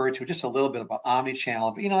tangentially referred to just a little bit about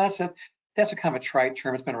omni-channel, but that's a kind of a trite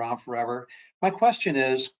term. It's been around forever. My question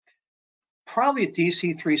is, probably at DC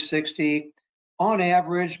 360, on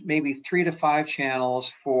average, maybe 3 to 5 channels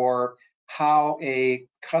for how a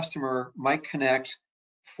customer might connect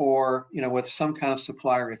with some kind of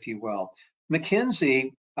supplier, if you will.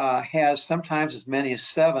 McKinsey has sometimes as many as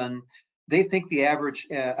 7. They think the average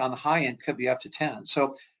on the high end could be up to 10.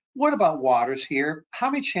 So what about Waters here? How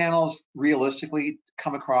many channels realistically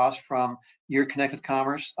come across from your connected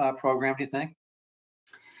commerce program, do you think?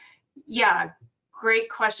 Yeah, great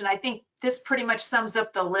question. I think this pretty much sums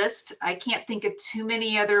up the list. I can't think of too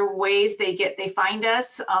many other ways they find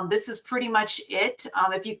us. This is pretty much it.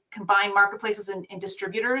 If you combine marketplaces and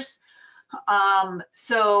distributors.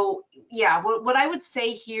 So yeah, what I would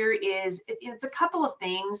say here is it's a couple of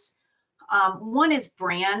things. One is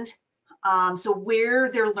brand. So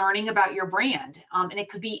where they're learning about your brand, and it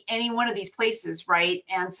could be any one of these places, right?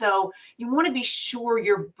 And so you want to be sure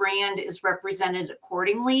your brand is represented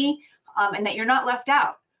accordingly, and that you're not left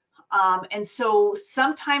out. And so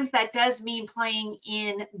sometimes that does mean playing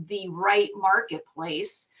in the right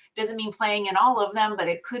marketplace. Doesn't mean playing in all of them, but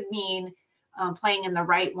it could mean playing in the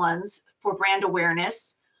right ones for brand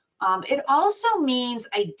awareness. It also means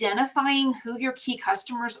identifying who your key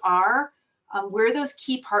customers are, where those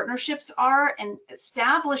key partnerships are, and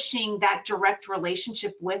establishing that direct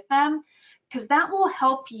relationship with them, because that will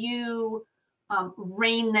help you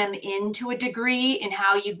rein them in to a degree in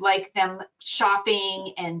how you'd like them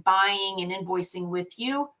shopping and buying and invoicing with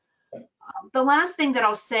you. The last thing that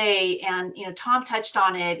I'll say, and Tom touched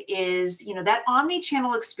on it, is that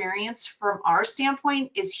omni-channel experience from our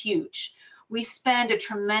standpoint is huge. We spend a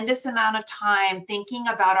tremendous amount of time thinking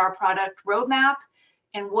about our product roadmap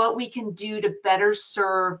and what we can do to better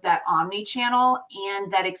serve that omni-channel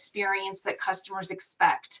and that experience that customers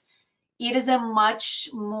expect. It is a much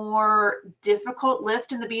more difficult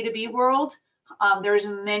lift in the B2B world. There's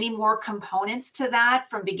many more components to that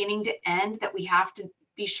from beginning to end that we have to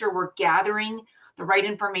be sure we're gathering the right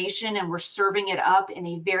information and we're serving it up in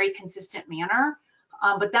a very consistent manner.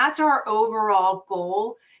 But that's our overall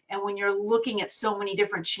goal. And when you're looking at so many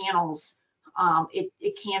different channels,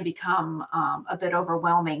 it can become a bit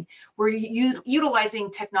overwhelming. We're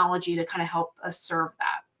utilizing technology to kind of help us serve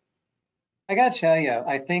that. I gotta tell you,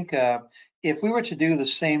 I think if we were to do the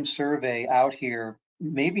same survey out here,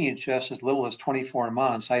 maybe in just as little as 24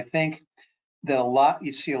 months, I think that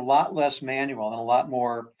you'd see a lot less manual and a lot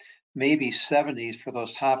more maybe 70s for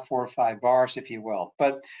those top 4 or 5 bars, if you will.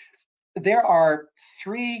 But there are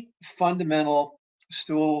 3 fundamental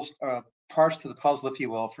stools, parts to the puzzle, if you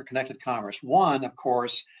will, for connected commerce. One, of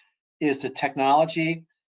course, is the technology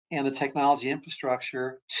and the technology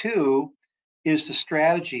infrastructure. 2 is the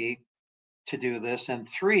strategy to do this. And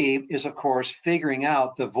 3 is, of course, figuring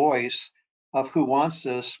out the voice of who wants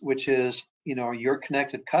this, which is, your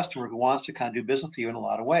connected customer who wants to kind of do business with you in a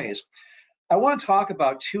lot of ways. I want to talk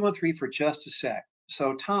about 2 and 3 for just a sec.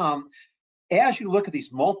 So Tom, as you look at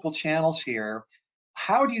these multiple channels here,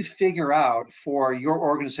 how do you figure out for your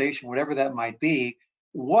organization, whatever that might be,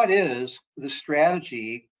 what is the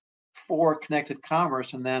strategy for connected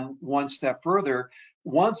commerce? And then one step further,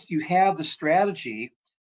 once you have the strategy,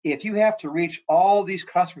 if you have to reach all these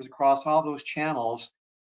customers across all those channels,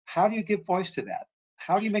 how do you give voice to that?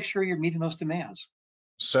 How do you make sure you're meeting those demands?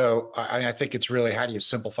 So I think it's really, how do you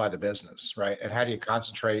simplify the business, right? And how do you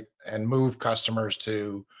concentrate and move customers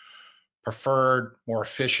to preferred, more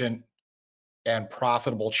efficient and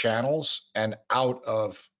profitable channels and out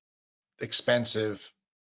of expensive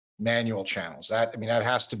manual channels. That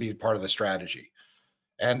has to be part of the strategy.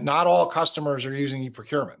 And not all customers are using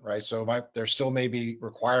e-procurement, right? So there still may be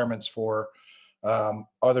requirements for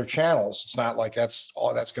other channels. It's not like that's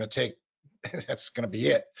all that's going to take. That's going to be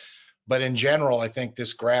it. But in general, I think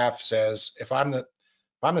this graph says if I'm the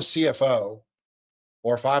CFO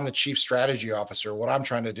or if I'm the chief strategy officer, what I'm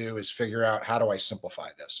trying to do is figure out how do I simplify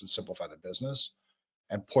this and simplify the business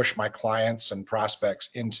and push my clients and prospects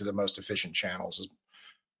into the most efficient channels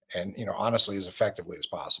and honestly as effectively as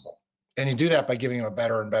possible. And you do that by giving them a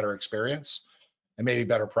better and better experience and maybe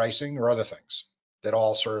better pricing or other things that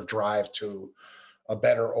all sort of drive to a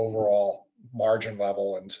better overall margin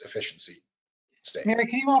level and efficiency state. Mary,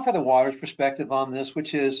 can you offer the Waters perspective on this,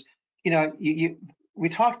 which is, we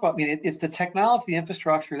talked about, it's the technology, the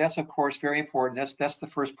infrastructure, that's of course very important. That's the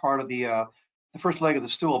first part of the first leg of the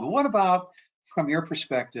stool. But what about, from your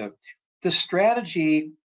perspective, the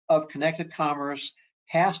strategy of connected commerce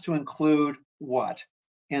has to include what?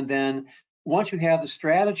 And then once you have the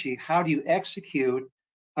strategy, how do you execute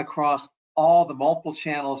across all the multiple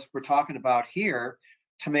channels we're talking about here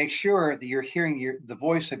to make sure that you're hearing the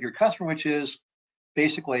voice of your customer, which is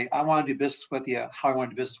basically, I want to do business with you, how I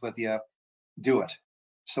want to do business with you, do it.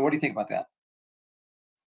 So what do you think about that?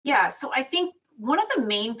 Yeah, so I think one of the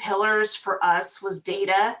main pillars for us was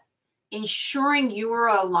data, ensuring you are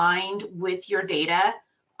aligned with your data,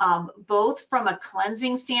 both from a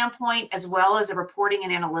cleansing standpoint as well as a reporting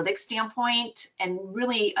and analytics standpoint, and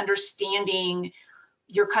really understanding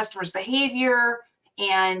your customers' behavior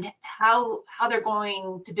and how they're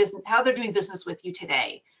going to business, how they're doing business with you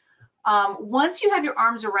today. Once you have your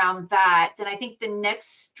arms around that, then I think the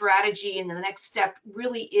next strategy and the next step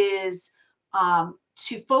really is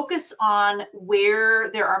to focus on where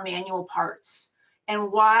there are manual parts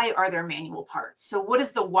and why are there manual parts. So what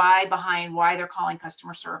is the why behind why they're calling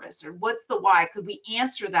customer service, or what's the why? Could we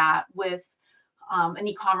answer that with an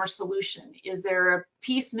e-commerce solution? Is there a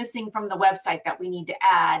piece missing from the website that we need to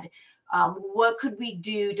add? What could we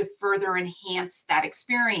do to further enhance that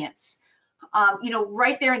experience?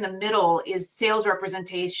 Right there in the middle is sales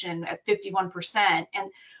representation at 51%.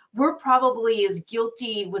 And we're probably as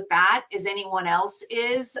guilty with that as anyone else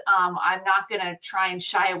is. I'm not going to try and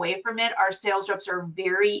shy away from it. Our sales reps are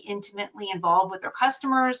very intimately involved with their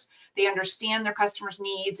customers. They understand their customers'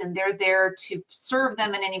 needs, and they're there to serve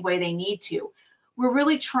them in any way they need to. We're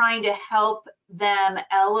really trying to help them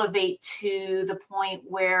elevate to the point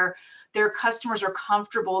where their customers are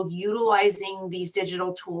comfortable utilizing these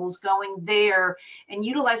digital tools, going there and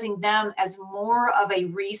utilizing them as more of a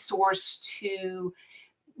resource to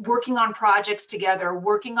working on projects together,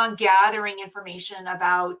 working on gathering information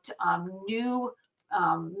about new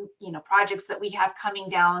projects that we have coming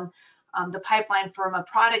down the pipeline from a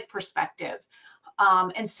product perspective.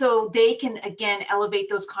 And so they can, again, elevate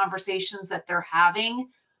those conversations that they're having.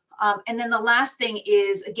 And then the last thing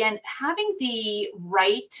is, again, having the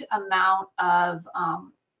right amount of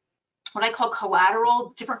what I call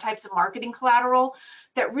collateral, different types of marketing collateral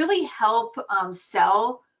that really help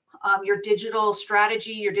sell your digital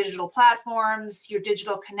strategy, your digital platforms, your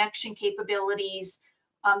digital connection capabilities,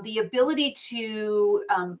 the ability to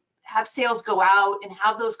have sales go out and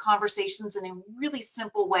have those conversations in a really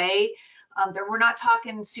simple way. That we're not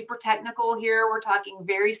talking super technical here, we're talking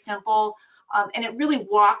very simple, and it really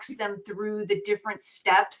walks them through the different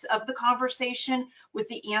steps of the conversation with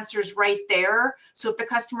the answers right there. So if the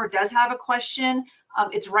customer does have a question,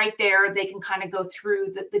 it's right there. They can kind of go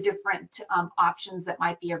through the different options that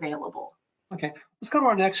might be available. Okay, let's go to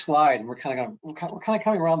our next slide. And we're kind of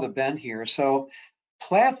coming around the bend here. So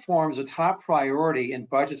platform is a top priority in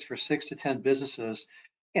budgets for 6 to 10 businesses.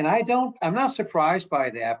 And I'm not surprised by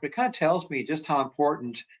that, but it kind of tells me just how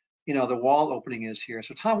important, the wall opening is here.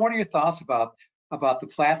 So Tom, what are your thoughts about the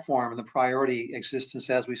platform and the priority existence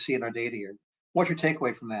as we see in our data here? What's your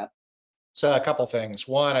takeaway from that? So a couple things.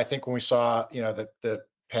 One, I think when we saw, the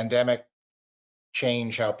pandemic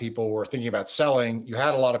change how people were thinking about selling, you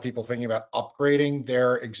had a lot of people thinking about upgrading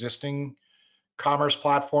their existing commerce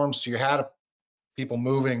platforms. So you had people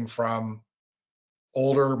moving from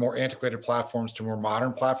older, more antiquated platforms to more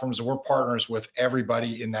modern platforms, and we're partners with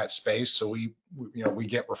everybody in that space. So we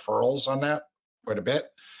get referrals on that quite a bit.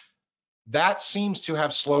 That seems to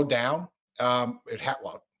have slowed down.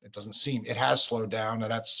 It doesn't seem, it has slowed down,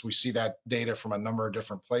 and we see that data from a number of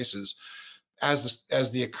different places. As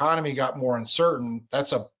the economy got more uncertain,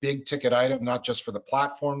 that's a big ticket item, not just for the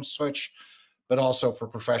platform switch, but also for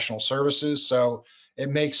professional services. So it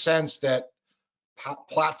makes sense that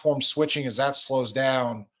platform switching, as that slows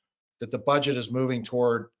down, that the budget is moving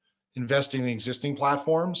toward investing in the existing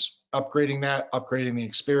platforms, upgrading the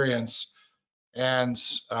experience, and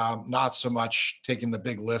not so much taking the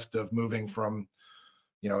big lift of moving from,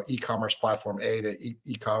 e-commerce platform A to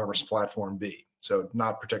e-commerce platform B. So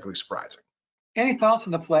not particularly surprising. Any thoughts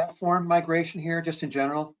on the platform migration here, just in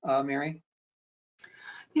general, Mary?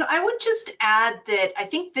 I would just add that I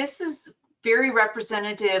think this is very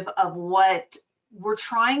representative of what we're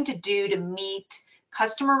trying to do to meet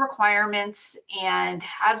customer requirements and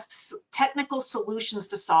have technical solutions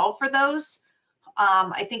to solve for those.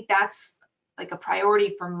 I think that's like a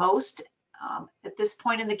priority for most at this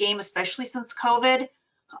point in the game, especially since COVID.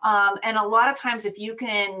 And a lot of times, if you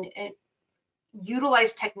can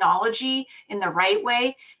utilize technology in the right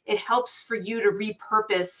way, it helps for you to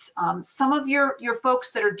repurpose some of your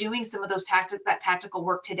folks that are doing some of those tactical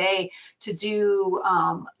work today to do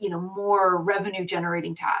more revenue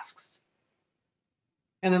generating tasks.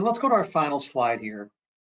 And then let's go to our final slide here.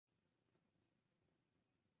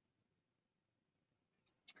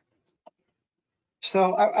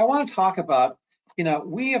 So I want to talk about,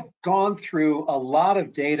 we have gone through a lot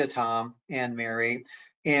of data, Tom and Mary,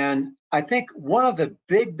 and I think one of the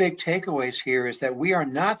big takeaways here is that we are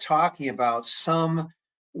not talking about some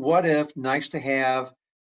what if, nice to have,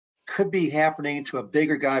 could be happening to a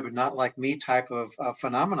bigger guy, but not like me type of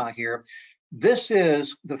phenomena here. This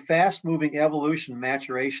is the fast moving evolution,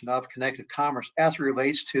 maturation of connected commerce as it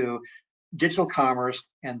relates to digital commerce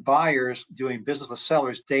and buyers doing business with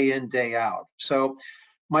sellers day in, day out. So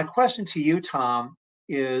my question to you, Tom,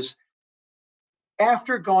 is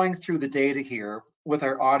after going through the data here with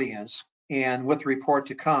our audience and with the report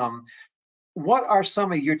to come, what are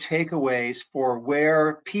some of your takeaways for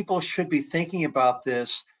where people should be thinking about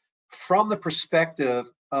this from the perspective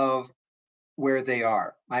of where they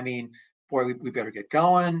are? I mean, boy, we better get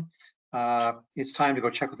going. It's time to go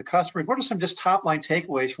check with the customer. What are some just top line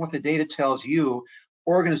takeaways from what the data tells you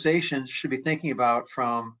organizations should be thinking about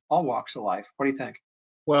from all walks of life? What do you think?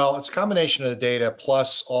 Well, it's a combination of the data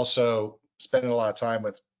plus also spending a lot of time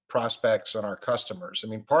with prospects and our customers. I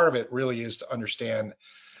mean, part of it really is to understand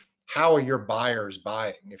how are your buyers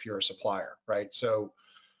buying if you're a supplier, right? So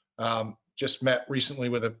just met recently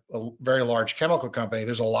with a very large chemical company.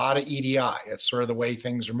 There's a lot of EDI. It's sort of the way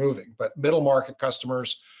things are moving, but middle market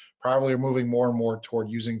customers probably are moving more and more toward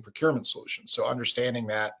using procurement solutions. So understanding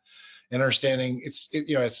that and understanding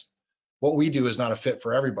it's what we do is not a fit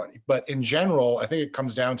for everybody. But in general, I think it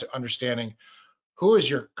comes down to understanding who is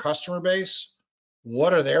your customer base,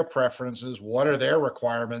 what are their preferences, what are their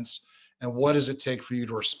requirements, and what does it take for you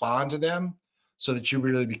to respond to them so that you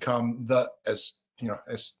really become as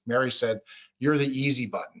Mary said, you're the easy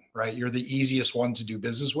button, right? You're the easiest one to do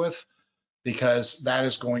business with because that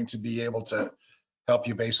is going to be able to help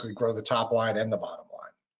you basically grow the top line and the bottom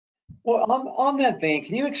line. Well, on that vein,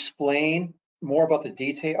 can you explain more about the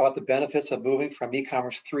detail, about the benefits of moving from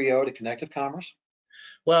e-commerce 3.0 to connected commerce?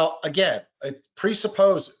 Well, again, it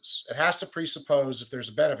has to presuppose if there's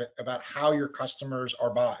a benefit about how your customers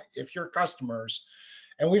are buying. If your customers,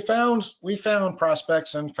 and we found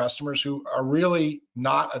prospects and customers who are really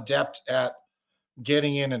not adept at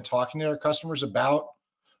getting in and talking to their customers about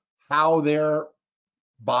how they're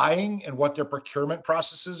buying and what their procurement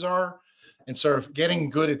processes are. And sort of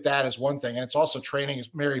getting good at that is one thing. And it's also training, as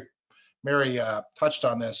Mary touched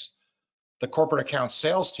on this, the corporate account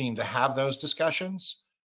sales team to have those discussions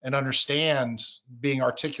and understand, being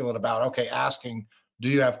articulate about, okay, asking, do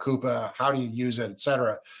you have Coupa? How do you use it, et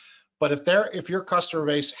cetera. But if your customer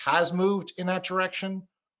base has moved in that direction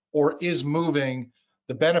or is moving,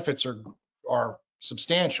 the benefits are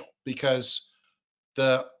substantial because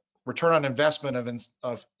the return on investment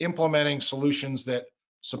of implementing solutions that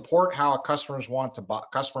support how a customer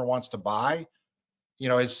wants to buy,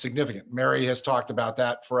 is significant. Mary has talked about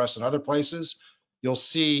that for us in other places. You'll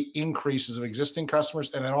see increases of existing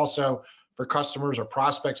customers, and then also for customers or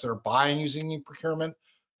prospects that are buying using e-procurement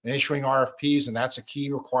and issuing RFPs, and that's a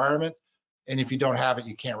key requirement. And if you don't have it,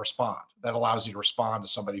 you can't respond. That allows you to respond to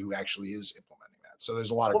somebody who actually is implementing that. So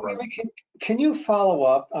there's a lot of growth. Can you follow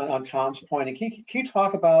up on Tom's point? And can you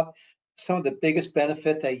talk about some of the biggest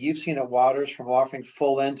benefit that you've seen at Waters from offering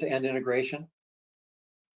full end-to-end integration?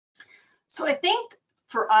 So I think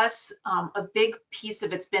for us, a big piece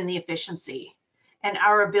of it's been the efficiency and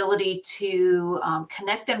our ability to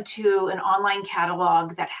connect them to an online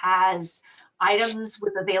catalog that has items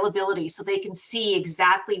with availability so they can see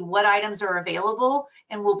exactly what items are available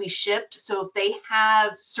and will be shipped. So if they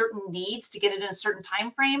have certain needs to get it in a certain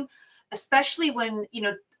time frame, especially when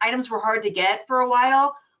items were hard to get for a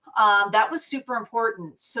while, that was super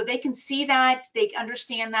important. So they can see that, they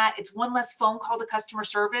understand that. It's one less phone call to customer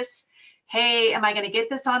service. hey, am I going to get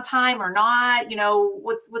this on time or not? You know,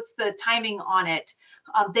 what's the timing on it?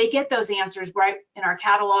 They get those answers right in our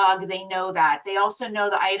catalog. They know that. They also know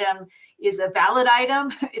the item is a valid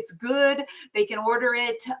item. It's good. They can order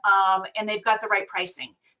it, and they've got the right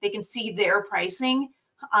pricing. They can see their pricing.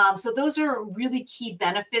 So those are really key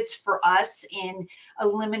benefits for us in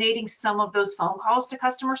eliminating some of those phone calls to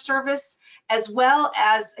customer service, as well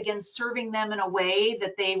as, again, serving them in a way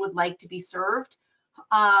that they would like to be served.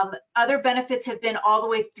 Other benefits have been all the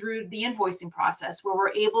way through the invoicing process, where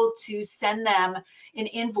we're able to send them an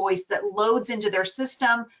invoice that loads into their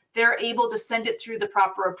system. They're able to send it through the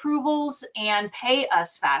proper approvals and pay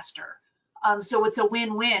us faster. So it's a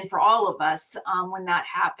win-win for all of us when that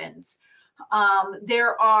happens.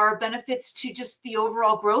 There are benefits to just the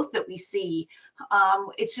overall growth that we see.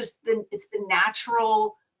 It's the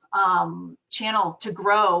natural channel to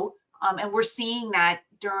grow, and we're seeing that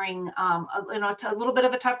during a little bit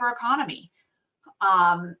of a tougher economy.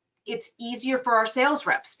 It's easier for our sales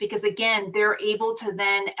reps because, again, they're able to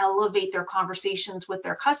then elevate their conversations with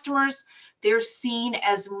their customers. They're seen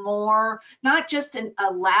as more, not just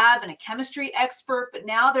a lab and a chemistry expert, but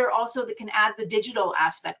now they're also, they can add the digital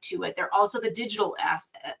aspect to it. They're also the digital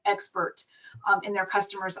expert in their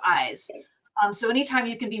customers' eyes. So anytime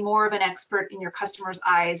you can be more of an expert in your customers'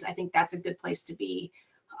 eyes, I think that's a good place to be.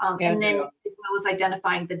 And then as well as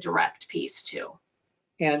identifying the direct piece too.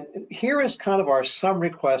 And here is kind of our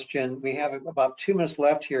summary question. We have about 2 minutes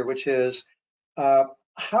left here, which is,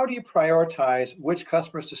 how do you prioritize which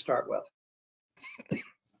customers to start with?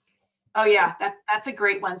 Oh yeah, that's a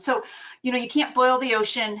great one. So, you know, you can't boil the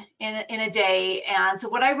ocean in a day. And so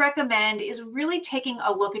what I recommend is really taking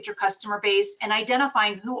a look at your customer base and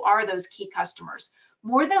identifying who are those key customers.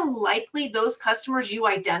 More than likely, those customers you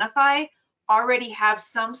identify already have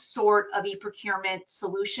some sort of e-procurement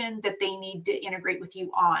solution that they need to integrate with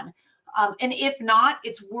you on. And if not,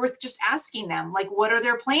 it's worth just asking them, like, what are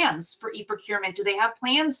their plans for e-procurement? Do they have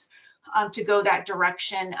plans to go that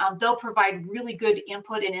direction? They'll provide really good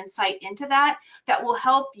input and insight into that will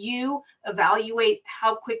help you evaluate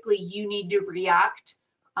how quickly you need to react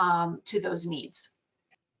to those needs.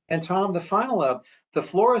 And Tom, the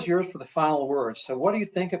floor is yours for the final words. So what do you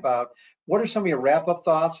think about, what are some of your wrap-up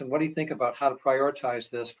thoughts, and what do you think about how to prioritize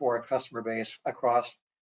this for a customer base across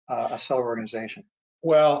a seller organization?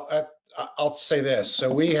 Well, I'll say this.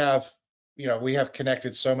 So we have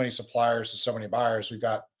connected so many suppliers to so many buyers. We've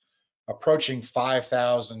got approaching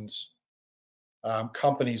 5,000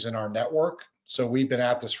 companies in our network. So we've been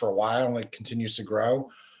at this for a while, and it continues to grow.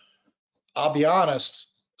 I'll be honest,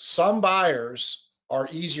 some buyers are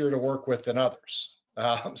easier to work with than others.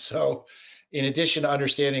 So in addition to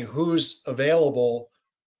understanding who's available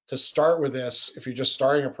to start with this, if you're just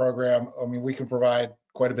starting a program, I mean, we can provide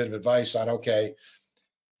quite a bit of advice on, okay,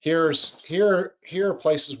 here are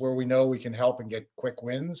places where we know we can help and get quick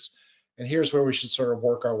wins, and here's where we should sort of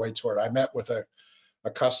work our way toward. I met with a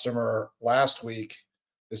customer last week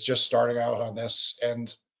that's just starting out on this,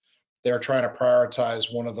 and they're trying to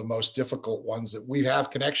prioritize one of the most difficult ones that we have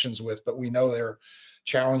connections with, but we know they're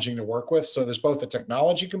challenging to work with. So there's both a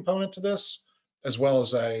technology component to this as well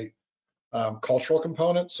as a cultural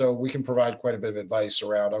component. So we can provide quite a bit of advice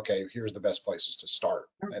around, okay, here's the best places to start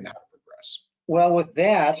and how to progress. Well, with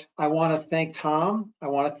that, I want to thank Tom. I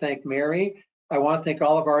want to thank Mary. I want to thank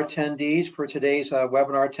all of our attendees for today's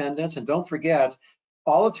webinar attendance. And don't forget,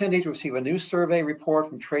 all attendees receive a new survey report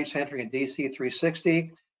from TradeCentric and DC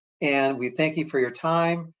 360. And we thank you for your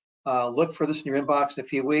time. Look for this in your inbox in a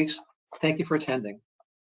few weeks. Thank you for attending.